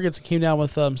 13 targets and came down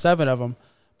with 7 of them.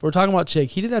 But we're talking about Chick.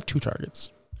 He did have 2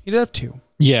 targets. He did have 2.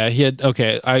 Yeah, he had,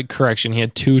 correction. He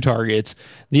had 2 targets.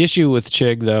 The issue with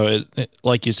Chig, though, is,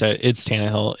 like you said, it's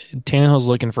Tannehill. Tannehill's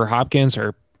looking for Hopkins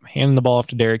or handing the ball off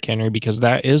to Derrick Henry because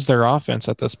that is their offense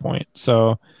at this point.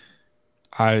 So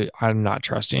I'm not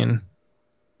trusting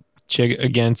Chig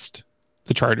against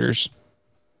the Chargers.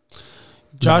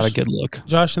 not a good look.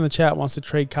 Josh in the chat wants to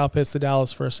trade Kyle Pitts to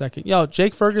Dallas for a second. Yo,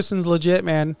 Jake Ferguson's legit,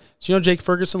 man. Do you know Jake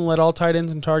Ferguson led all tight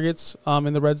ends and targets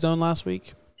in the red zone last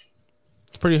week?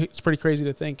 It's pretty crazy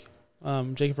to think.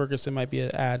 Jake Ferguson might be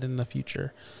an ad in the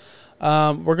future.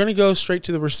 We're going to go straight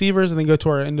to the receivers and then go to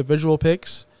our individual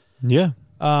picks. Yeah.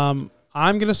 I'm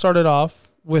going to start it off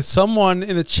with someone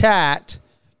in the chat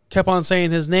kept on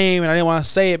saying his name, and I didn't want to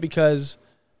say it because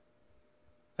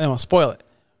I didn't want to spoil it.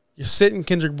 You're sitting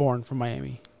Kendrick Bourne from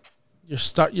Miami. You're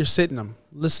sitting him.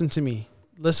 Listen to me.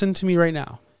 Listen to me right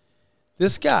now.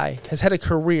 This guy has had a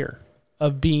career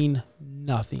of being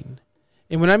nothing.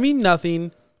 And when I mean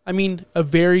nothing, I mean a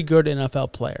very good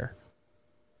NFL player.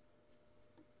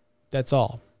 That's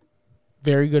all.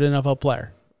 Very good NFL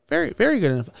player. Very, very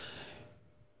good NFL.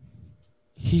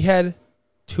 He had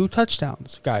 2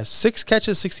 touchdowns, guys. 6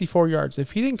 catches, 64 yards.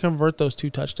 If he didn't convert those 2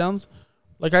 touchdowns,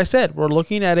 like I said, we're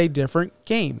looking at a different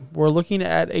game. We're looking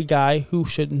at a guy who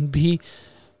shouldn't be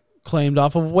claimed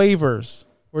off of waivers.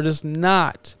 We're just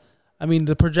not. I mean,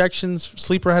 the projections,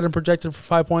 Sleeper had him projected for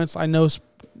 5 points. I know it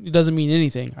doesn't mean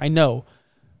anything. I know.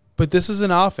 But this is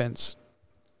an offense.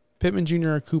 Pittman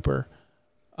Jr. or Cooper.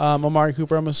 Amari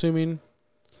Cooper, I'm assuming.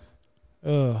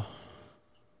 We'll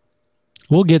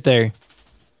get there.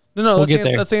 No,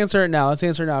 let's answer it now. Let's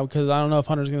answer it now because I don't know if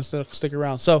Hunter's going to stick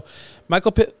around. So, we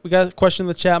got a question in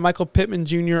the chat. Michael Pittman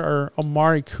Jr. or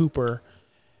Amari Cooper?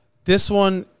 This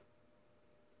one,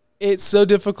 it's so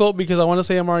difficult because I want to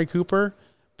say Amari Cooper,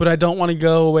 but I don't want to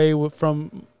go away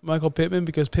from Michael Pittman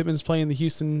because Pittman's playing the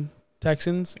Houston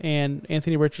Texans, and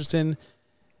Anthony Richardson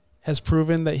has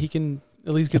proven that he can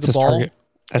at least get the ball. Target.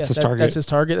 That's his target. That's his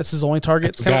target. That's his only target.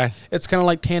 It's kind of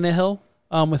like Tannehill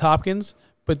with Hopkins,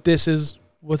 but this is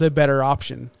with a better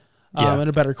option and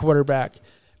a better quarterback.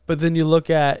 But then you look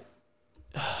at,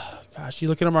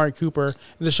 Amari Cooper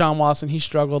and Deshaun Watson. He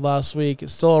struggled last week.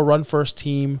 It's still a run-first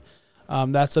team.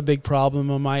 That's a big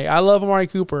problem. I love Amari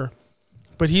Cooper,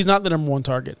 but he's not the number 1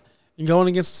 target. And going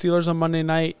against the Steelers on Monday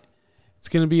night, it's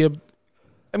going to be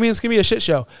a shit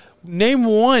show. Name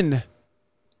one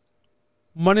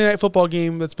Monday Night Football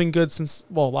game that's been good since,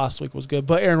 last week was good,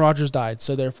 but Aaron Rodgers died,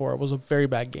 so therefore it was a very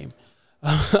bad game.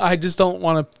 I just don't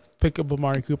want to pick up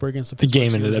Amari Cooper against the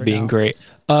game ended up being great.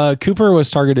 Cooper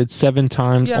was targeted 7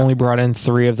 times, only brought in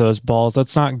 3 of those balls.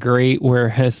 That's not great,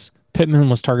 whereas Pittman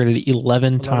was targeted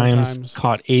 11 times,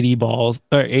 caught 80 balls,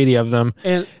 or 80 of them.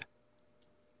 And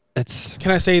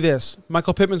can I say this?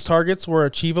 Michael Pittman's targets were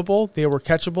achievable, they were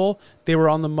catchable, they were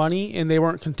on the money, and they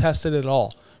weren't contested at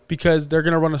all. Because they're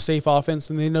going to run a safe offense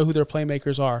and they know who their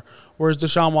playmakers are. Whereas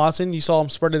Deshaun Watson, you saw him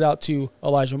spread it out to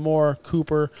Elijah Moore,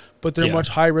 Cooper, but they're much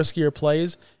high riskier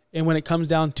plays. And when it comes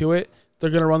down to it, they're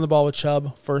going to run the ball with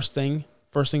Chubb first things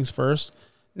first.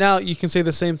 Now, you can say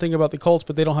the same thing about the Colts,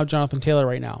 but they don't have Jonathan Taylor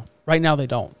right now. Right now, they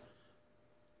don't.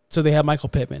 So they have Michael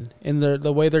Pittman. And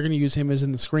the way they're going to use him is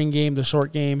in the screen game, the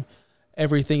short game.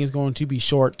 Everything is going to be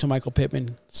short to Michael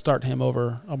Pittman. Start him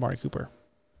over Amari Cooper.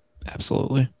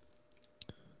 Absolutely.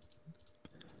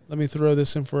 Let me throw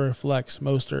this in for a flex.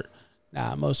 Mostert.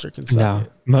 Nah, Mostert can suck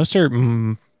it.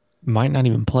 Mostert might not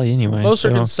even play anyway.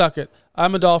 Mostert can suck it.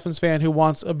 I'm a Dolphins fan who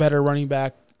wants a better running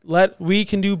back. We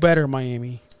can do better,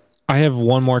 Miami. I have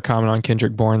one more comment on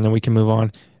Kendrick Bourne, then we can move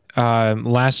on.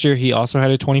 Last year, he also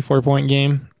had a 24-point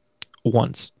game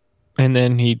once, and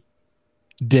then he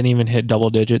didn't even hit double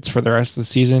digits for the rest of the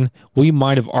season. We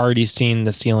might have already seen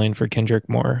the ceiling for Kendrick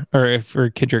Bourne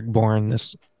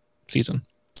this season.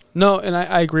 No, and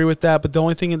I agree with that, but the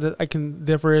only thing that I can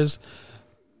differ is,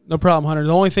 no problem, Hunter.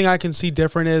 The only thing I can see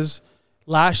different is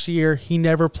last year he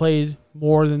never played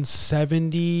more than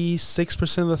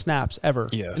 76% of the snaps ever.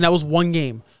 Yeah. And that was one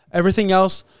game. Everything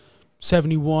else,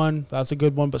 71, that's a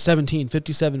good one, but 17,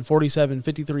 57, 47,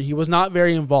 53. He was not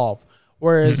very involved.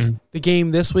 Whereas the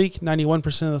game this week,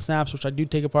 91% of the snaps, which I do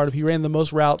take a part of, he ran the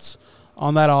most routes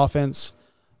on that offense.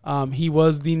 He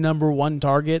was the number 1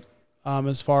 target.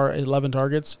 As far as 11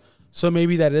 targets. So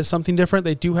maybe that is something different.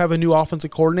 They do have a new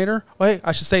offensive coordinator.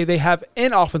 I should say they have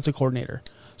an offensive coordinator.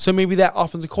 So maybe that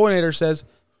offensive coordinator says,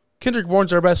 Kendrick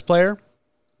Bourne's our best player.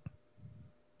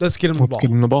 Let's get him the ball. Give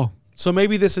him the ball. So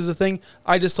maybe this is a thing.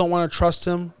 I just don't want to trust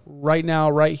him right now,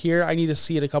 right here. I need to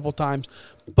see it a couple times.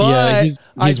 But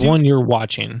he's one you're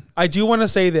watching. I do want to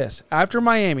say this. After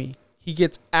Miami, he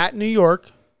gets at New York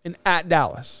and at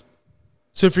Dallas.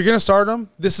 So if you're going to start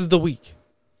him, this is the week.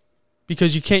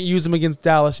 Because you can't use them against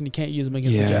Dallas and you can't use them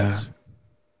against the Jets.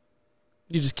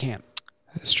 You just can't.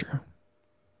 That's true.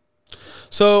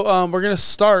 So we're going to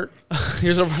start.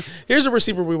 Here's a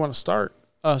receiver we want to start.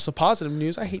 So positive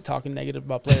news. I hate talking negative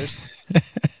about players.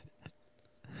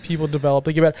 People develop.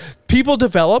 They get better. People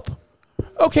develop.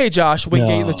 Okay, Josh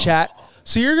Wingate in the chat.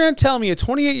 So you're going to tell me a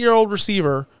 28-year-old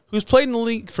receiver who's played in the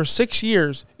league for 6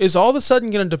 years is all of a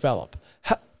sudden going to develop?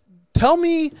 Tell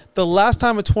me the last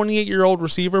time a 28-year-old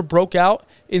receiver broke out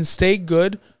and stayed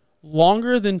good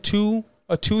longer than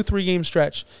a 2-3 game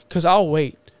stretch, because I'll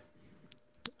wait.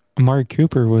 Amari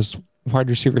Cooper was wide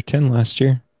receiver 10 last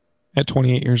year at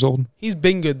 28 years old. He's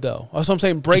been good, though. That's what I'm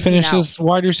saying. Breaking he finished as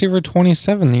wide receiver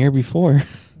 27 the year before.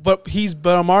 But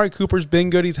Amari Cooper's been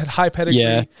good. He's had high pedigree.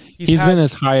 Yeah, he's been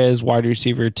as high as wide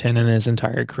receiver 10 in his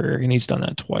entire career, and he's done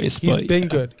that twice. He's been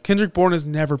good. Kendrick Bourne has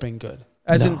never been good.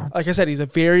 Like I said, he's a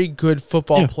very good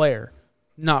football player,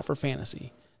 not for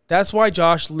fantasy. That's why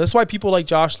people like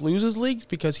Josh loses leagues,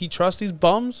 because he trusts these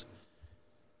bums.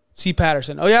 C.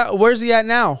 Patterson. Oh, yeah, where's he at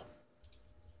now?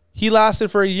 He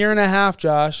lasted for a year and a half,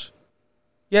 Josh.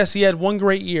 Yes, he had one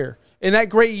great year. And that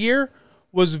great year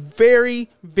was very,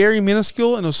 very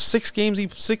minuscule in those 7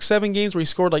 games where he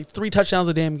scored like 3 touchdowns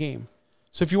a damn game.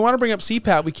 So if you want to bring up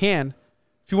CPAT, we can.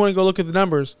 If you want to go look at the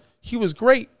numbers, he was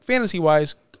great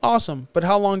fantasy-wise, awesome. But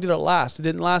how long did it last? It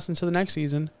didn't last until the next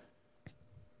season.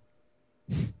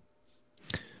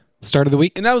 Start of the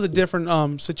week. And that was a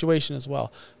different situation as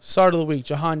well. Start of the week,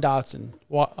 Jahan Dotson,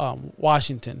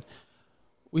 Washington.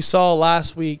 We saw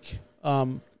last week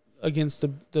against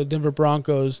the Denver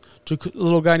Broncos, a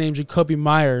little guy named Jacoby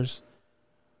Myers.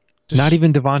 Not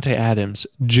even Devontae Adams.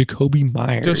 Jacoby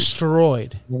Myers.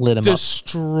 Destroyed. Lit him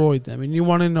Destroyed them. And you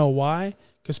want to know why?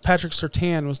 Because Patrick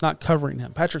Surtain was not covering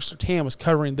him. Patrick Surtain was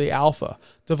covering the alpha,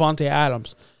 Devontae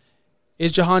Adams.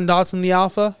 Is Jahan Dotson the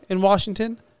alpha in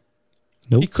Washington?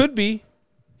 Nope. He could be.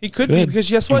 He could be, because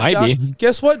guess what, Josh?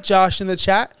 Guess what, Josh, in the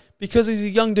chat? Because he's a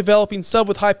young developing sub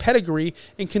with high pedigree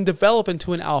and can develop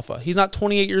into an alpha. He's not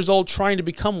 28 years old trying to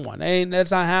become one.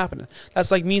 That's not happening.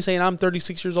 That's like me saying I'm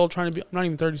 36 years old I'm not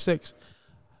even 36,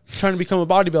 trying to become a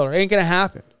bodybuilder. It ain't going to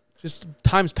happen. Just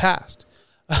time's passed.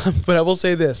 But I will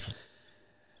say this.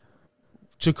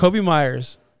 Jacoby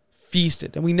Myers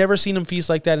feasted, and we never seen him feast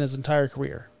like that in his entire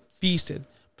career. Feasted.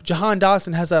 But Jahan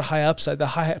Dotson has that high upside, the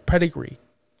high pedigree.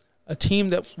 A team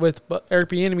that with Eric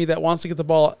Bieniemy that wants to get the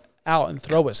ball out and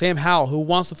throw it. Sam Howell, who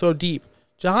wants to throw deep.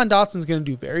 Jahan Dotson's going to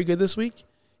do very good this week.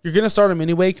 You're going to start him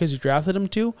anyway because you drafted him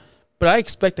to, but I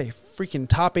expect a freaking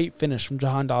top 8 finish from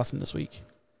Jahan Dotson this week.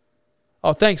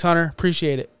 Oh, thanks, Hunter.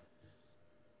 Appreciate it.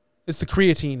 It's the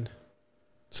creatine.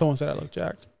 Someone said I look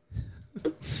jacked.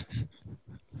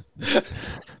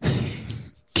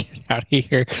 Get out of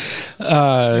here.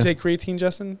 You take creatine,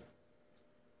 Justin?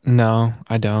 No,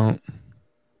 I don't.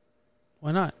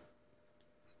 Why not?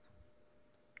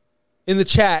 In the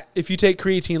chat, if you take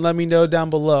creatine, let me know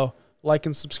down below. Like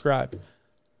and subscribe.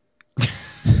 All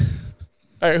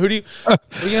right, what are you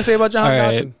gonna say about Jahan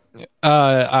Dotson?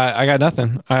 I got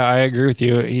nothing. I agree with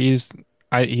you. He's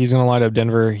gonna light up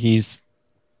Denver. He's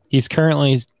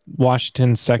currently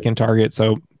Washington's second target,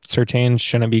 so Surtain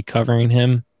shouldn't be covering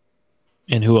him.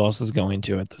 And who else is going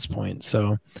to at this point?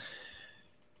 So,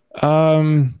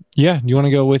 yeah, you want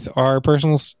to go with our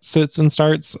personal sits and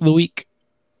starts of the week?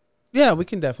 Yeah, we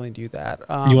can definitely do that.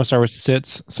 You want to start with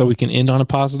sits so we can end on a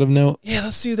positive note? Yeah,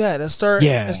 let's do that. Let's start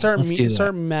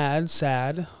mad,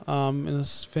 sad, and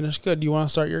let's finish good. Do you want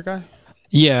to start your guy?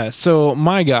 Yeah, so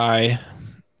my guy,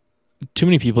 too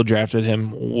many people drafted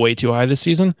him way too high this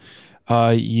season.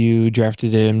 You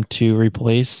drafted him to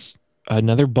replace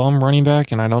another bum running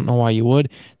back, and I don't know why you would.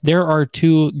 There are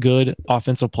 2 good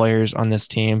offensive players on this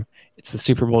team. It's the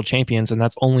Super Bowl champions, and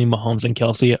that's only Mahomes and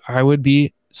Kelsey. I would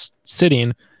be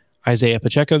sitting Isaiah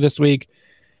Pacheco this week.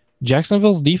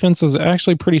 Jacksonville's defense is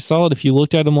actually pretty solid. If you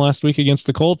looked at them last week against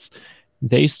the Colts,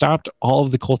 they stopped all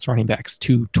of the Colts running backs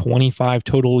to 25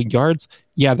 total yards.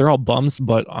 Yeah, they're all bums,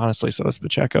 but honestly, so is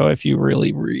Pacheco if you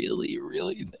really, really,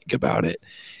 really think about it.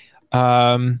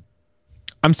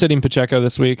 I'm sitting Pacheco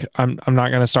this week. I'm not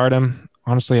going to start him.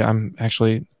 Honestly,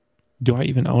 do I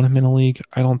even own him in a league?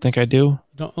 I don't think I do.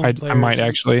 I might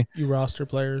actually. You roster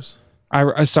players.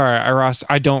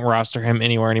 I don't roster him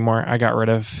anywhere anymore. I got rid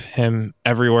of him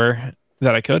everywhere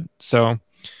that I could. So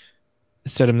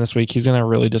sit him this week. He's going to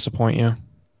really disappoint you.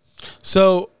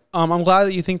 So I'm glad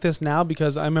that you think this now,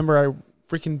 because I remember I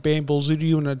freaking bamboozled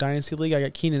you in a dynasty league. I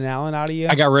got Keenan Allen out of you.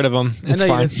 I got rid of him. It's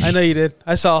fine. I know you did.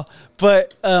 I saw.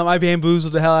 But I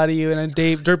bamboozled the hell out of you. And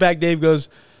then Dirtbag Dave goes,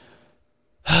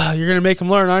 you're going to make him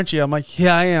learn, aren't you? I'm like,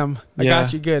 yeah, I am. I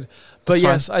got you good. But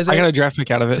yes, Isaiah, I got a draft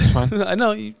pick out of it. It's fine. I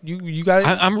know you got it.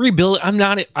 I'm rebuilding.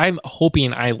 I'm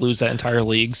hoping I lose that entire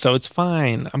league, so it's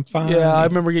fine. I'm fine. Yeah, I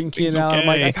remember getting Keenan Allen. Okay. I'm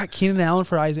like, I got Keenan Allen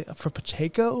for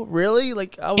Pacheco. Really?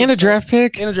 Like, I was and a draft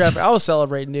pick. And a draft pick. I was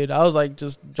celebrating, dude. I was like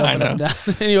just jumping up and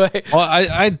down. Anyway.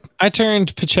 Well, I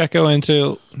turned Pacheco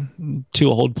into 2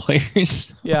 old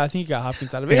players. Yeah, I think you got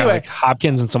Hopkins out of it. Anyway, like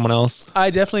Hopkins and someone else. I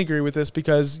definitely agree with this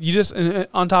because you just,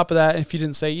 on top of that, if you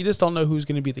didn't say, you just don't know who's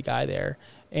going to be the guy there.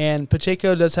 And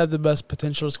Pacheco does have the best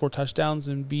potential to score touchdowns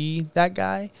and be that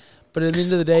guy, but at the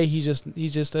end of the day, he's just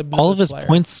a all of his player.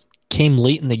 Points came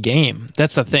late in the game.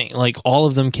 That's the thing. Like all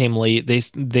of them came late.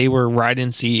 They were right in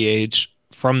CEH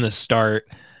from the start.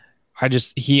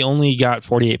 He only got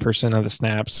 48% of the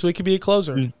snaps. So he could be a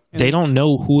closer. They don't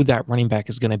know who that running back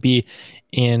is going to be,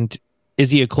 and is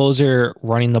he a closer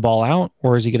running the ball out,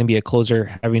 or is he going to be a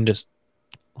closer having to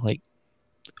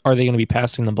are they going to be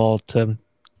passing the ball to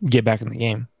get back in the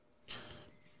game?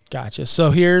 Gotcha.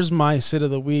 So here's my sit of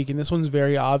the week, and this one's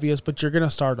very obvious, but you're going to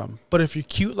start him. But if you're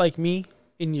cute like me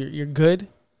and you're good,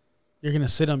 you're going to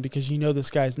sit him because you know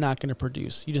this guy's not going to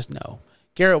produce. You just know.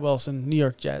 Garrett Wilson, New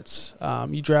York Jets.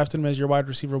 You drafted him as your wide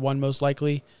receiver 1 most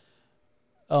likely.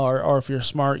 Or if you're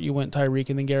smart, you went Tyreek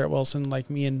and then Garrett Wilson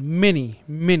like me in many,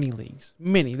 many leagues.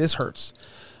 Many. This hurts.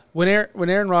 When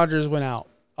Aaron Rodgers went out,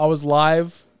 I was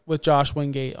live with Josh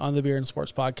Wingate on the Beer and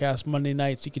Sports Podcast Monday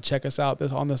nights. You can check us out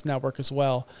on this network as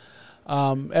well.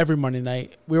 Every Monday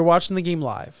night. We were watching the game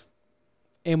live.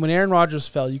 And when Aaron Rodgers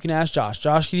fell, you can ask Josh.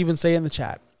 Josh can even say it in the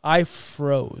chat. I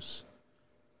froze.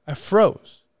 I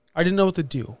didn't know what to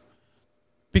do.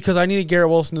 Because I needed Garrett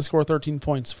Wilson to score 13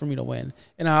 points for me to win.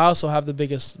 And I also have the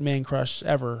biggest man crush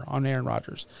ever on Aaron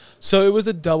Rodgers. So it was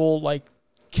a double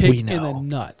kick in the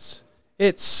nuts.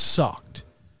 It sucked.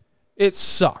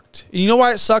 And you know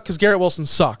why it sucked? Because Garrett Wilson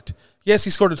sucked. Yes, he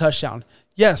scored a touchdown.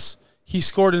 Yes, he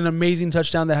scored an amazing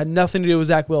touchdown that had nothing to do with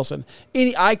Zach Wilson.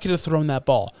 I could have thrown that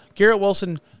ball. Garrett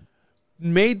Wilson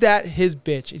made that his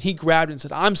bitch, and he grabbed it and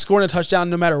said, I'm scoring a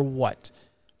touchdown no matter what.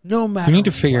 No matter what. You need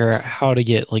to figure out how to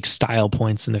get style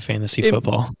points into fantasy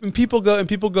football. And people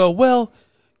go, well,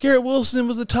 Garrett Wilson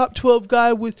was the top 12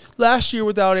 guy last year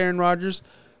without Aaron Rodgers.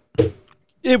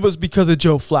 It was because of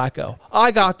Joe Flacco.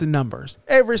 I got the numbers.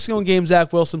 Every single game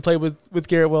Zach Wilson played with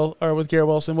Garrett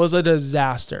Wilson was a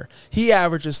disaster. He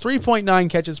averages 3.9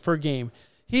 catches per game.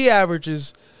 He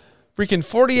averages freaking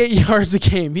 48 yards a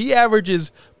game. He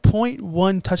averages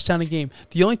 0.1 touchdown a game.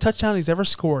 The only touchdown he's ever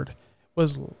scored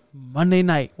was Monday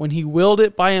night when he willed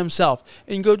it by himself.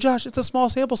 And you go, Josh, it's a small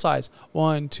sample size.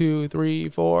 1, 2, 3,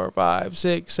 4, 5,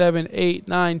 6, 7, 8,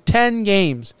 9, 10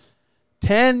 games.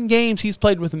 10 games he's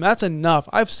played with him. That's enough.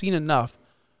 I've seen enough.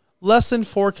 Less than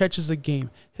 4 catches a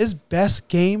game. His best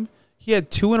game, he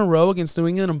had 2 in a row against New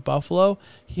England and Buffalo.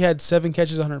 He had 7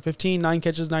 catches, 115, 9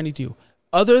 catches, 92.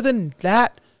 Other than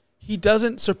that, he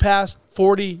doesn't surpass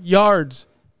 40 yards.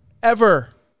 Ever.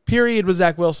 Period with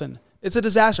Zach Wilson. It's a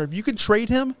disaster. If you could trade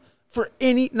him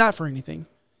not for anything,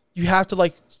 you have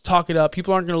to talk it up.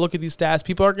 People aren't going to look at these stats.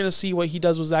 People aren't going to see what he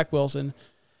does with Zach Wilson.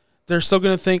 They're still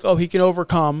going to think, he can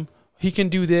overcome. He can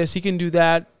do this. He can do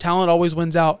that. Talent always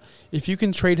wins out. If you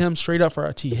can trade him straight up for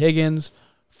a T. Higgins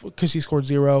because he scored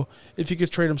 0. If you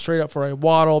could trade him straight up for a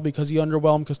Waddle because he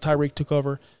underwhelmed because Tyreek took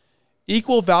over.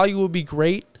 Equal value would be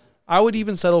great. I would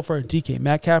even settle for a DK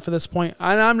Metcalf at this point.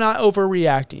 And I'm not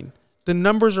overreacting. The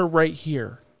numbers are right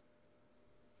here.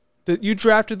 That you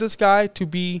drafted this guy to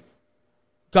be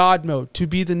God mode, to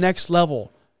be the next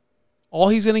level. All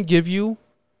he's going to give you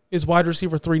is wide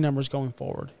receiver 3 numbers going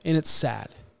forward. And it's sad.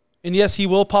 And yes, he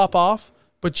will pop off,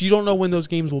 but you don't know when those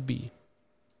games will be.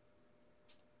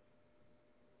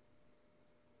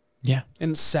 Yeah.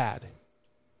 And it's sad.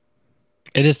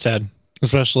 It is sad,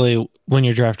 especially when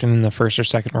you're drafting in the first or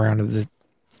second round of the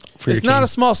It's not a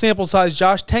small sample size,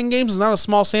 Josh. 10 games is not a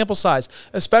small sample size,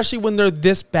 especially when they're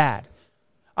this bad.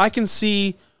 I can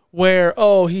see where,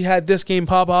 he had this game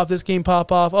pop off, this game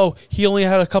pop off. He only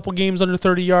had a couple games under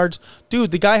 30 yards.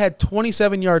 Dude, the guy had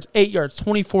 27 yards, 8 yards,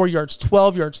 24 yards,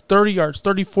 12 yards, 30 yards,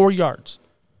 34 yards.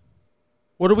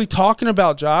 What are we talking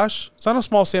about, Josh? It's not a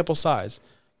small sample size.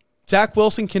 Zach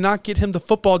Wilson cannot get him the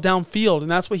football downfield,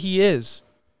 and that's what he is.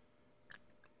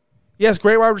 Yes,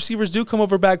 great wide receivers do come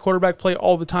over bad quarterback play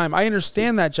all the time. I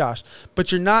understand that, Josh.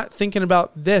 But you're not thinking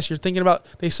about this. You're thinking about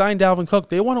they signed Dalvin Cook.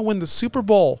 They want to win the Super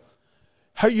Bowl.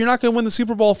 You're not going to win the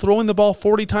Super Bowl throwing the ball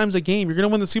 40 times a game. You're going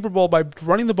to win the Super Bowl by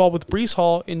running the ball with Breece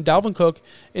Hall and Dalvin Cook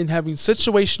and having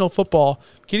situational football,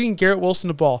 getting Garrett Wilson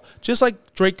the ball. Just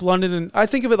like Drake London. And I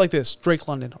think of it like this, Drake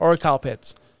London or Kyle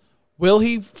Pitts. Will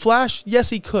he flash?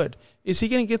 Yes, he could. Is he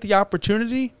going to get the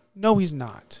opportunity? No, he's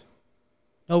not.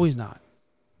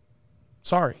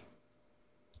 Sorry.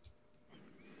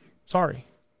 Sorry.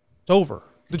 It's over.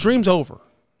 The dream's over.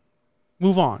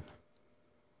 Move on.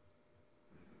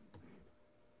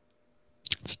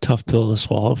 It's a tough pill to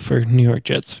swallow for New York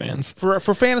Jets fans. For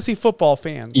fantasy football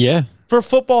fans. Yeah. For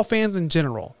football fans in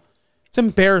general. It's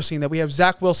embarrassing that we have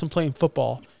Zach Wilson playing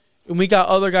football, and we got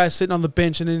other guys sitting on the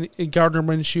bench, and Gardner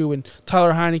Minshew and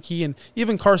Tyler Heineke, and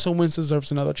even Carson Wentz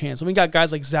deserves another chance. And we got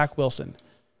guys like Zach Wilson.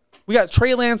 We got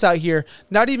Trey Lance out here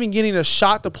not even getting a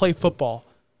shot to play football,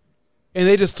 and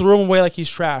they just threw him away like he's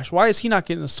trash. Why is he not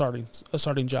getting a starting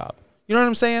job? You know what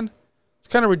I'm saying? It's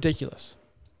kind of ridiculous.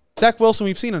 Zach Wilson,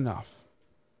 we've seen enough.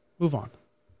 Move on.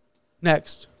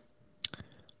 Next.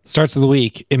 Starts of the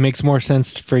week. It makes more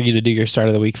sense for you to do your start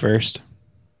of the week first.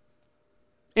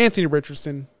 Anthony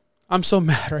Richardson. I'm so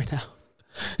mad right now.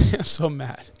 I'm so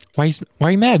mad. Why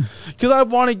are you mad? Because I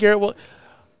wanted Garrett Wilson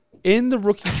in the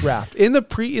rookie draft. In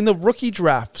the rookie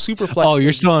draft, Superflex. Oh,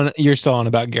 you're still on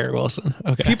about Garrett Wilson.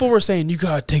 Okay. People were saying you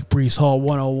gotta take Breece Hall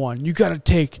 101. You gotta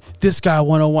take this guy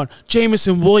 101.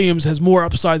 Jameson Williams has more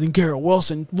upside than Garrett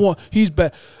Wilson. He's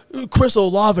better. Chris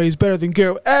Olave is better than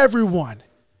Garrett. Everyone.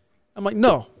 I'm like,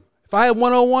 no. If I had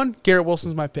 101, Garrett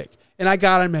Wilson's my pick, and I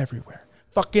got him everywhere,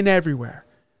 fucking everywhere.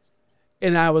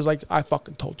 And I was like, I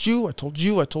fucking told you,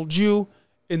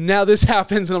 and now this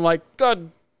happens, and I'm like,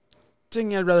 God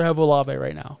dang, I'd rather have Olave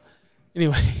right now.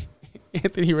 Anyway,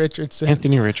 Anthony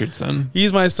Richardson.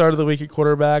 He's my start of the week at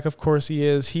quarterback. Of course he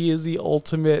is. He is the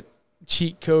ultimate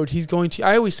cheat code.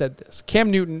 I always said this.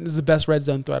 Cam Newton is the best red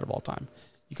zone threat of all time.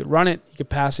 You could run it. You could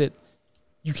pass it.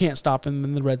 You can't stop him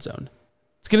in the red zone.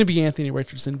 It's going to be Anthony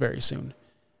Richardson very soon.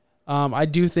 I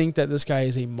do think that this guy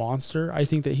is a monster. I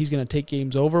think that he's going to take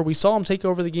games over. We saw him take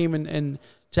over the game in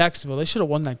Jacksonville. They should have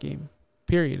won that game,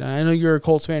 period. And I know you're a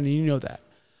Colts fan and you know that.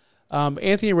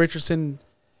 Anthony Richardson,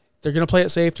 they're going to play it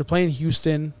safe. They're playing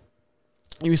Houston.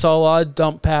 We saw a lot of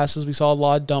dump passes. We saw a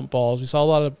lot of dump balls. We saw a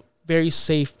lot of very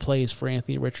safe plays for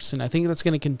Anthony Richardson. I think that's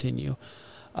going to continue.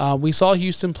 We saw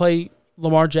Houston play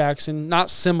Lamar Jackson. Not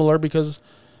similar because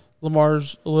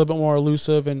Lamar's a little bit more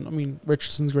elusive, and I mean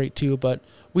Richardson's great too, but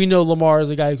we know Lamar is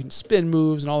a guy who can spin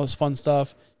moves and all this fun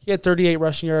stuff. He had 38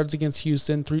 rushing yards against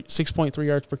Houston, 6.3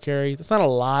 yards per carry. That's not a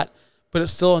lot, but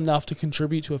it's still enough to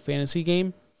contribute to a fantasy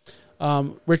game.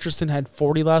 Richardson had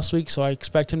 40 last week, so I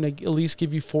expect him to at least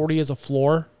give you 40 as a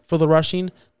floor for the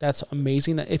rushing. That's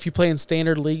amazing. If you play in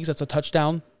standard leagues, that's a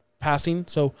touchdown passing.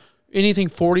 So anything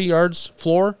 40 yards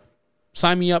floor,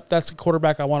 sign me up. That's the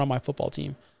quarterback I want on my football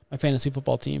team, my fantasy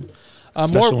football team.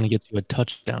 Especially when he gets you a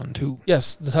touchdown, too.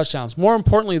 Yes, the touchdowns. More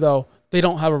importantly, though, they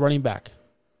don't have a running back,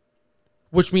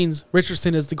 which means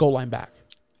Richardson is the goal line back.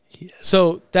 Yes.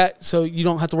 So you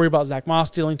don't have to worry about Zach Moss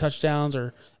stealing touchdowns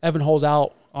or Evan Hull's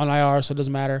out on IR, so it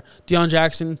doesn't matter. Deion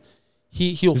Jackson,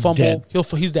 he'll fumble. Dead.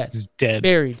 He's dead. He's dead.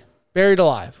 Buried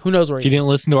alive. Who knows where he is? If you didn't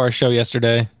listen to our show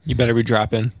yesterday, you better be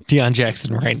dropping Deion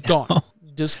Jackson right now. Gone.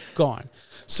 Just gone.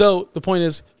 So the point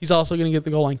is, he's also going to get the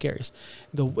goal line carries.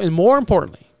 And more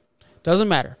importantly, doesn't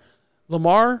matter.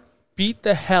 Lamar beat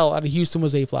the hell out of Houston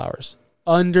with Zay Flowers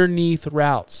underneath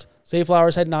routes. Zay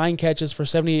Flowers had 9 catches for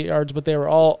 78 yards, but they were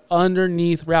all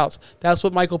underneath routes. That's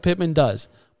what Michael Pittman does.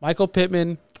 Michael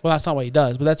Pittman, well, that's not what he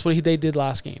does, but that's what they did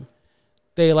last game.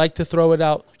 They like to throw it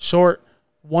out short,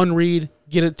 one read,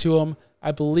 get it to him.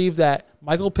 I believe that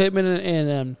Michael Pittman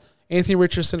and Anthony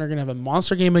Richardson are going to have a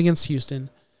monster game against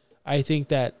Houston. I think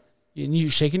that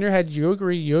you shaking your head, you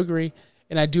agree.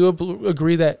 And I do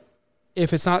agree that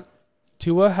if it's not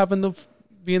Tua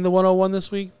being the 101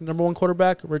 this week, the number one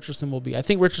quarterback, Richardson will be. I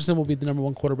think Richardson will be the number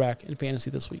one quarterback in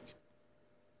fantasy this week.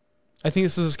 I think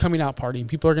this is his coming out party.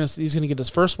 He's going to get his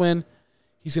first win.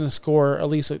 He's going to score at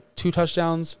least 2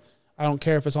 touchdowns. I don't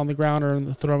care if it's on the ground or in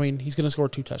the throwing. He's going to score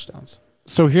 2 touchdowns.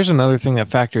 So here's another thing that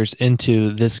factors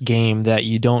into this game that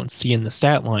you don't see in the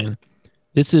stat line.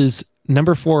 This is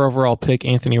number 4 overall pick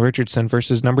Anthony Richardson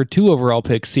versus number 2 overall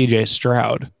pick CJ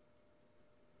Stroud.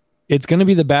 It's going to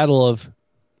be the battle of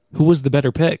who was the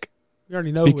better pick. We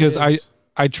already know because who it is.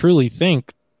 I truly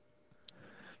think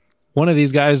one of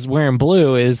these guys wearing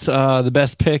blue is the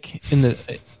best pick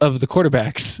of the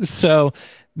quarterbacks. So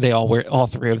they all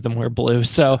 3 of them wear blue.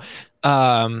 So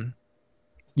if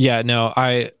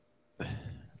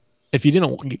you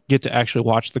didn't get to actually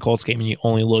watch the Colts game and you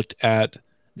only looked at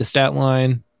the stat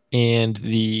line and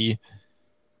the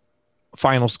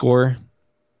final score,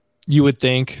 you would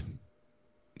think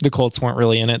the Colts weren't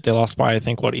really in it. They lost by, I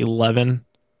think, 11?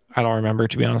 I don't remember,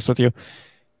 to be honest with you.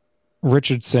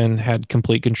 Richardson had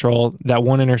complete control. That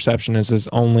one interception is his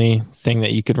only thing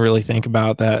that you could really think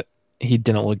about that he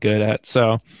didn't look good at.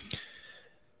 So,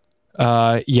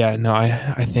 I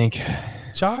think...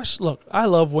 Josh, look, I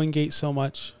love Wingate so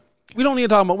much. we don't need to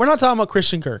talk about. We're not talking about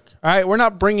Christian Kirk. All right, we're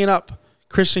not bringing up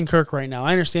Christian Kirk right now.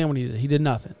 I understand what he did. He did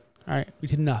nothing. All right, we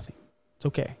did nothing. It's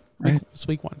okay. Right. It's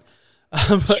week 1.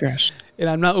 And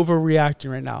I'm not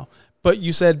overreacting right now. But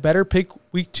you said better pick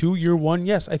week 2, year 1.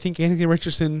 Yes, I think Anthony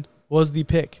Richardson was the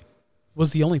pick.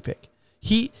 Was the only pick.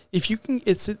 If you can,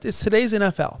 it's today's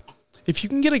NFL. If you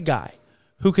can get a guy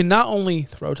who can not only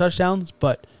throw touchdowns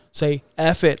but say,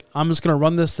 F it, I'm just going to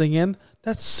run this thing in.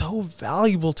 That's so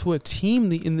valuable to a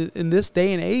team in this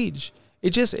day and age.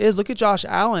 It just is. Look at Josh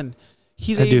Allen.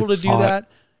 He's able to do that.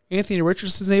 Anthony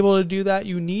Richardson's able to do that.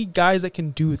 You need guys that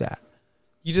can do that.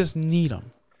 You just need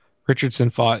them. Richardson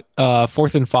fought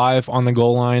 4th and 5 on the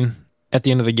goal line at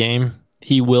the end of the game.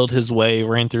 He willed his way,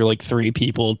 ran through like 3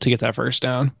 people to get that first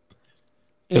down.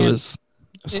 It was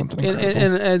something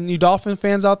incredible. And you Dolphin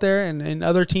fans out there and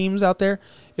other teams out there,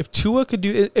 if Tua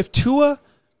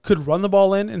could run the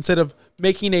ball in instead of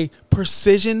making a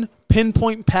precision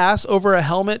pinpoint pass over a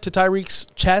helmet to Tyreek's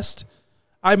chest,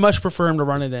 I much prefer him to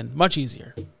run it in. Much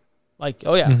easier. Like,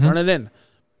 run it in.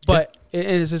 But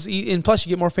it's just, and plus you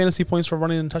get more fantasy points for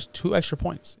running in 2 extra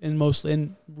points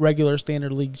in regular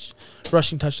standard leagues.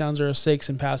 Rushing touchdowns are a 6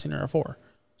 and passing are a 4.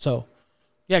 So,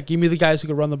 yeah, give me the guys who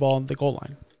can run the ball on the goal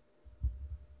line.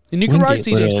 And you can ride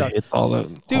CJ Stroud. It's all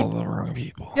the wrong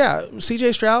people. Yeah,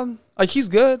 CJ Stroud, like he's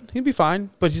good, he'd be fine,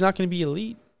 but he's not going to be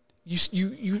elite.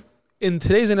 You in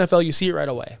today's NFL, you see it right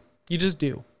away. You just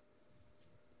do.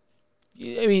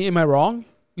 I mean, am I wrong?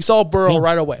 We saw Burrow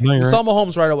right away. No, we saw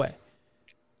Mahomes right away.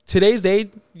 Today's day,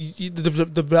 the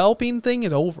developing thing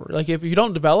is over. Like if you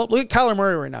don't develop, look at Kyler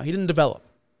Murray right now. He didn't develop.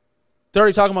 They're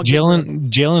already talking about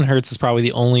Jalen Hurts is probably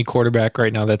the only quarterback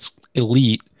right now that's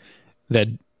elite that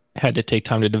had to take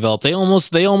time to develop. They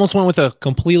almost went with a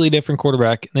completely different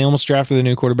quarterback. They almost drafted a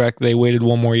new quarterback. They waited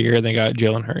 1 more year and they got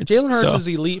Jalen Hurts. Jalen Hurts is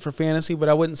elite for fantasy, but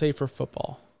I wouldn't say for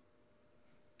football.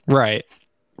 Right.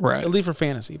 Elite for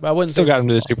fantasy, but I wouldn't still say got him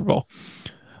to the Super Bowl.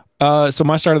 So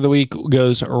my start of the week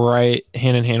goes right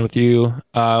hand in hand with you.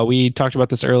 We talked about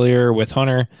this earlier with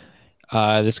Hunter.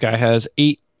 This guy has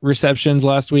 8 receptions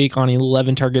last week on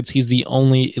 11 targets. He's the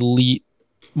only elite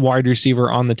wide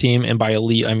receiver on the team. And by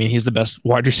elite, I mean he's the best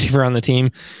wide receiver on the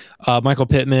team. Michael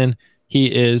Pittman, he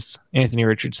is Anthony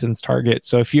Richardson's target.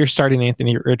 So if you're starting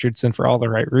Anthony Richardson for all the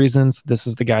right reasons, this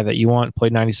is the guy that you want.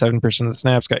 Played 97% of the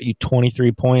snaps, got you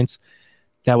 23 points.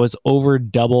 That was over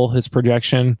double his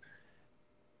projection.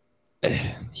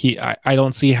 I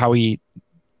don't see how he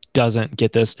doesn't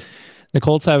get this. The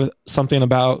Colts have something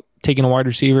about taking a wide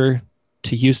receiver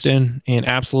to Houston and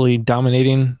absolutely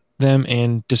dominating them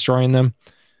and destroying them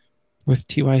with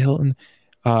T.Y. Hilton.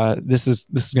 This is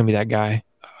going to be that guy.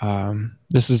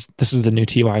 This is the new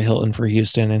T.Y. Hilton for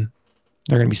Houston, and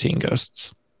they're going to be seeing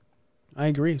ghosts. I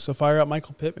agree. So fire up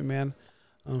Michael Pittman, man.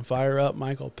 Fire up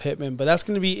Michael Pittman. But that's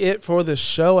going to be it for this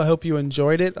show. I hope you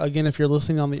enjoyed it. Again, if you're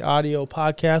listening on the audio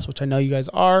podcast, which I know you guys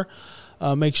are,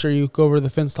 make sure you go over to the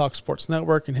Fins Talk Sports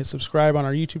Network and hit subscribe on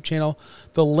our YouTube channel.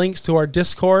 The links to our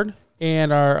Discord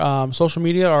and our social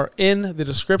media are in the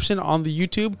description on the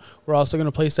YouTube. We're also going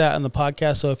to place that on the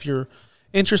podcast. So if you're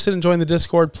interested in joining the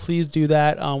Discord, please do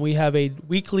that. We have a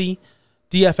weekly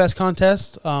DFS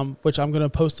contest, which I'm going to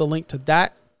post a link to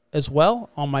that as well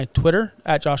on my Twitter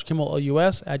at Josh Kimmel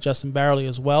OUS, at Justin Barrelly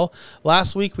as well.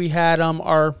 Last week we had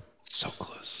our so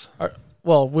close.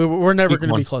 We're never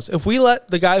going to be close. If we let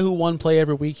the guy who won play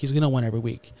every week, he's going to win every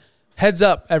week. Heads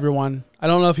up, everyone. I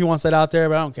don't know if he wants that out there,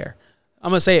 but I don't care. I'm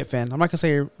going to say it, Finn. I'm not going to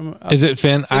say Is it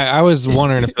Finn? I was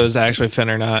wondering if it was actually Finn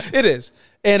or not. It is.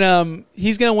 And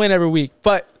he's going to win every week.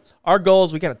 But our goal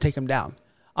is we got to take him down.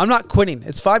 I'm not quitting.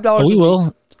 It's $5 we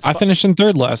will. I finished in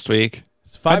 3rd last week.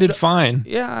 I did fine.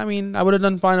 Yeah, I mean, I would have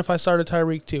done fine if I started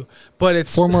Tyreek too. But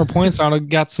it's 4 more points. I would have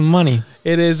got some money.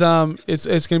 It is. It's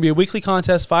going to be a weekly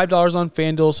contest. $5 on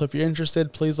FanDuel. So if you're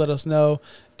interested, please let us know.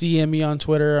 DM me on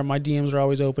Twitter. My DMs are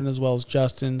always open as well as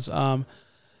Justin's.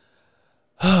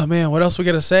 Oh man, what else we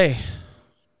got to say?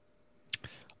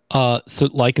 So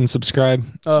like and subscribe.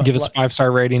 Give us a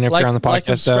 5-star rating if you're on the podcast. Like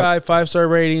and subscribe. 5-star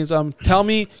ratings. Tell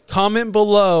me. Comment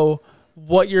below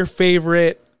what your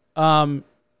favorite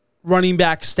running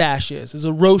back stash is. Is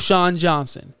it Roschon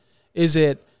Johnson? Is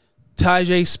it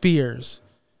Tyjae Spears?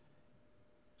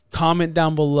 Comment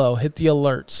down below. Hit the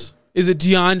alerts. Is it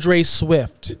DeAndre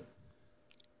Swift?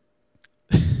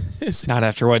 Not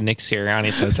after what Nick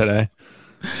Sirianni said today.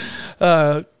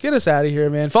 Get us out of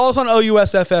here, man. Follow us on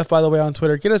OUSFF, by the way, on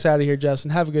Twitter. Get us out of here, Justin.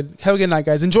 Have a good night,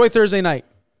 guys. Enjoy Thursday night.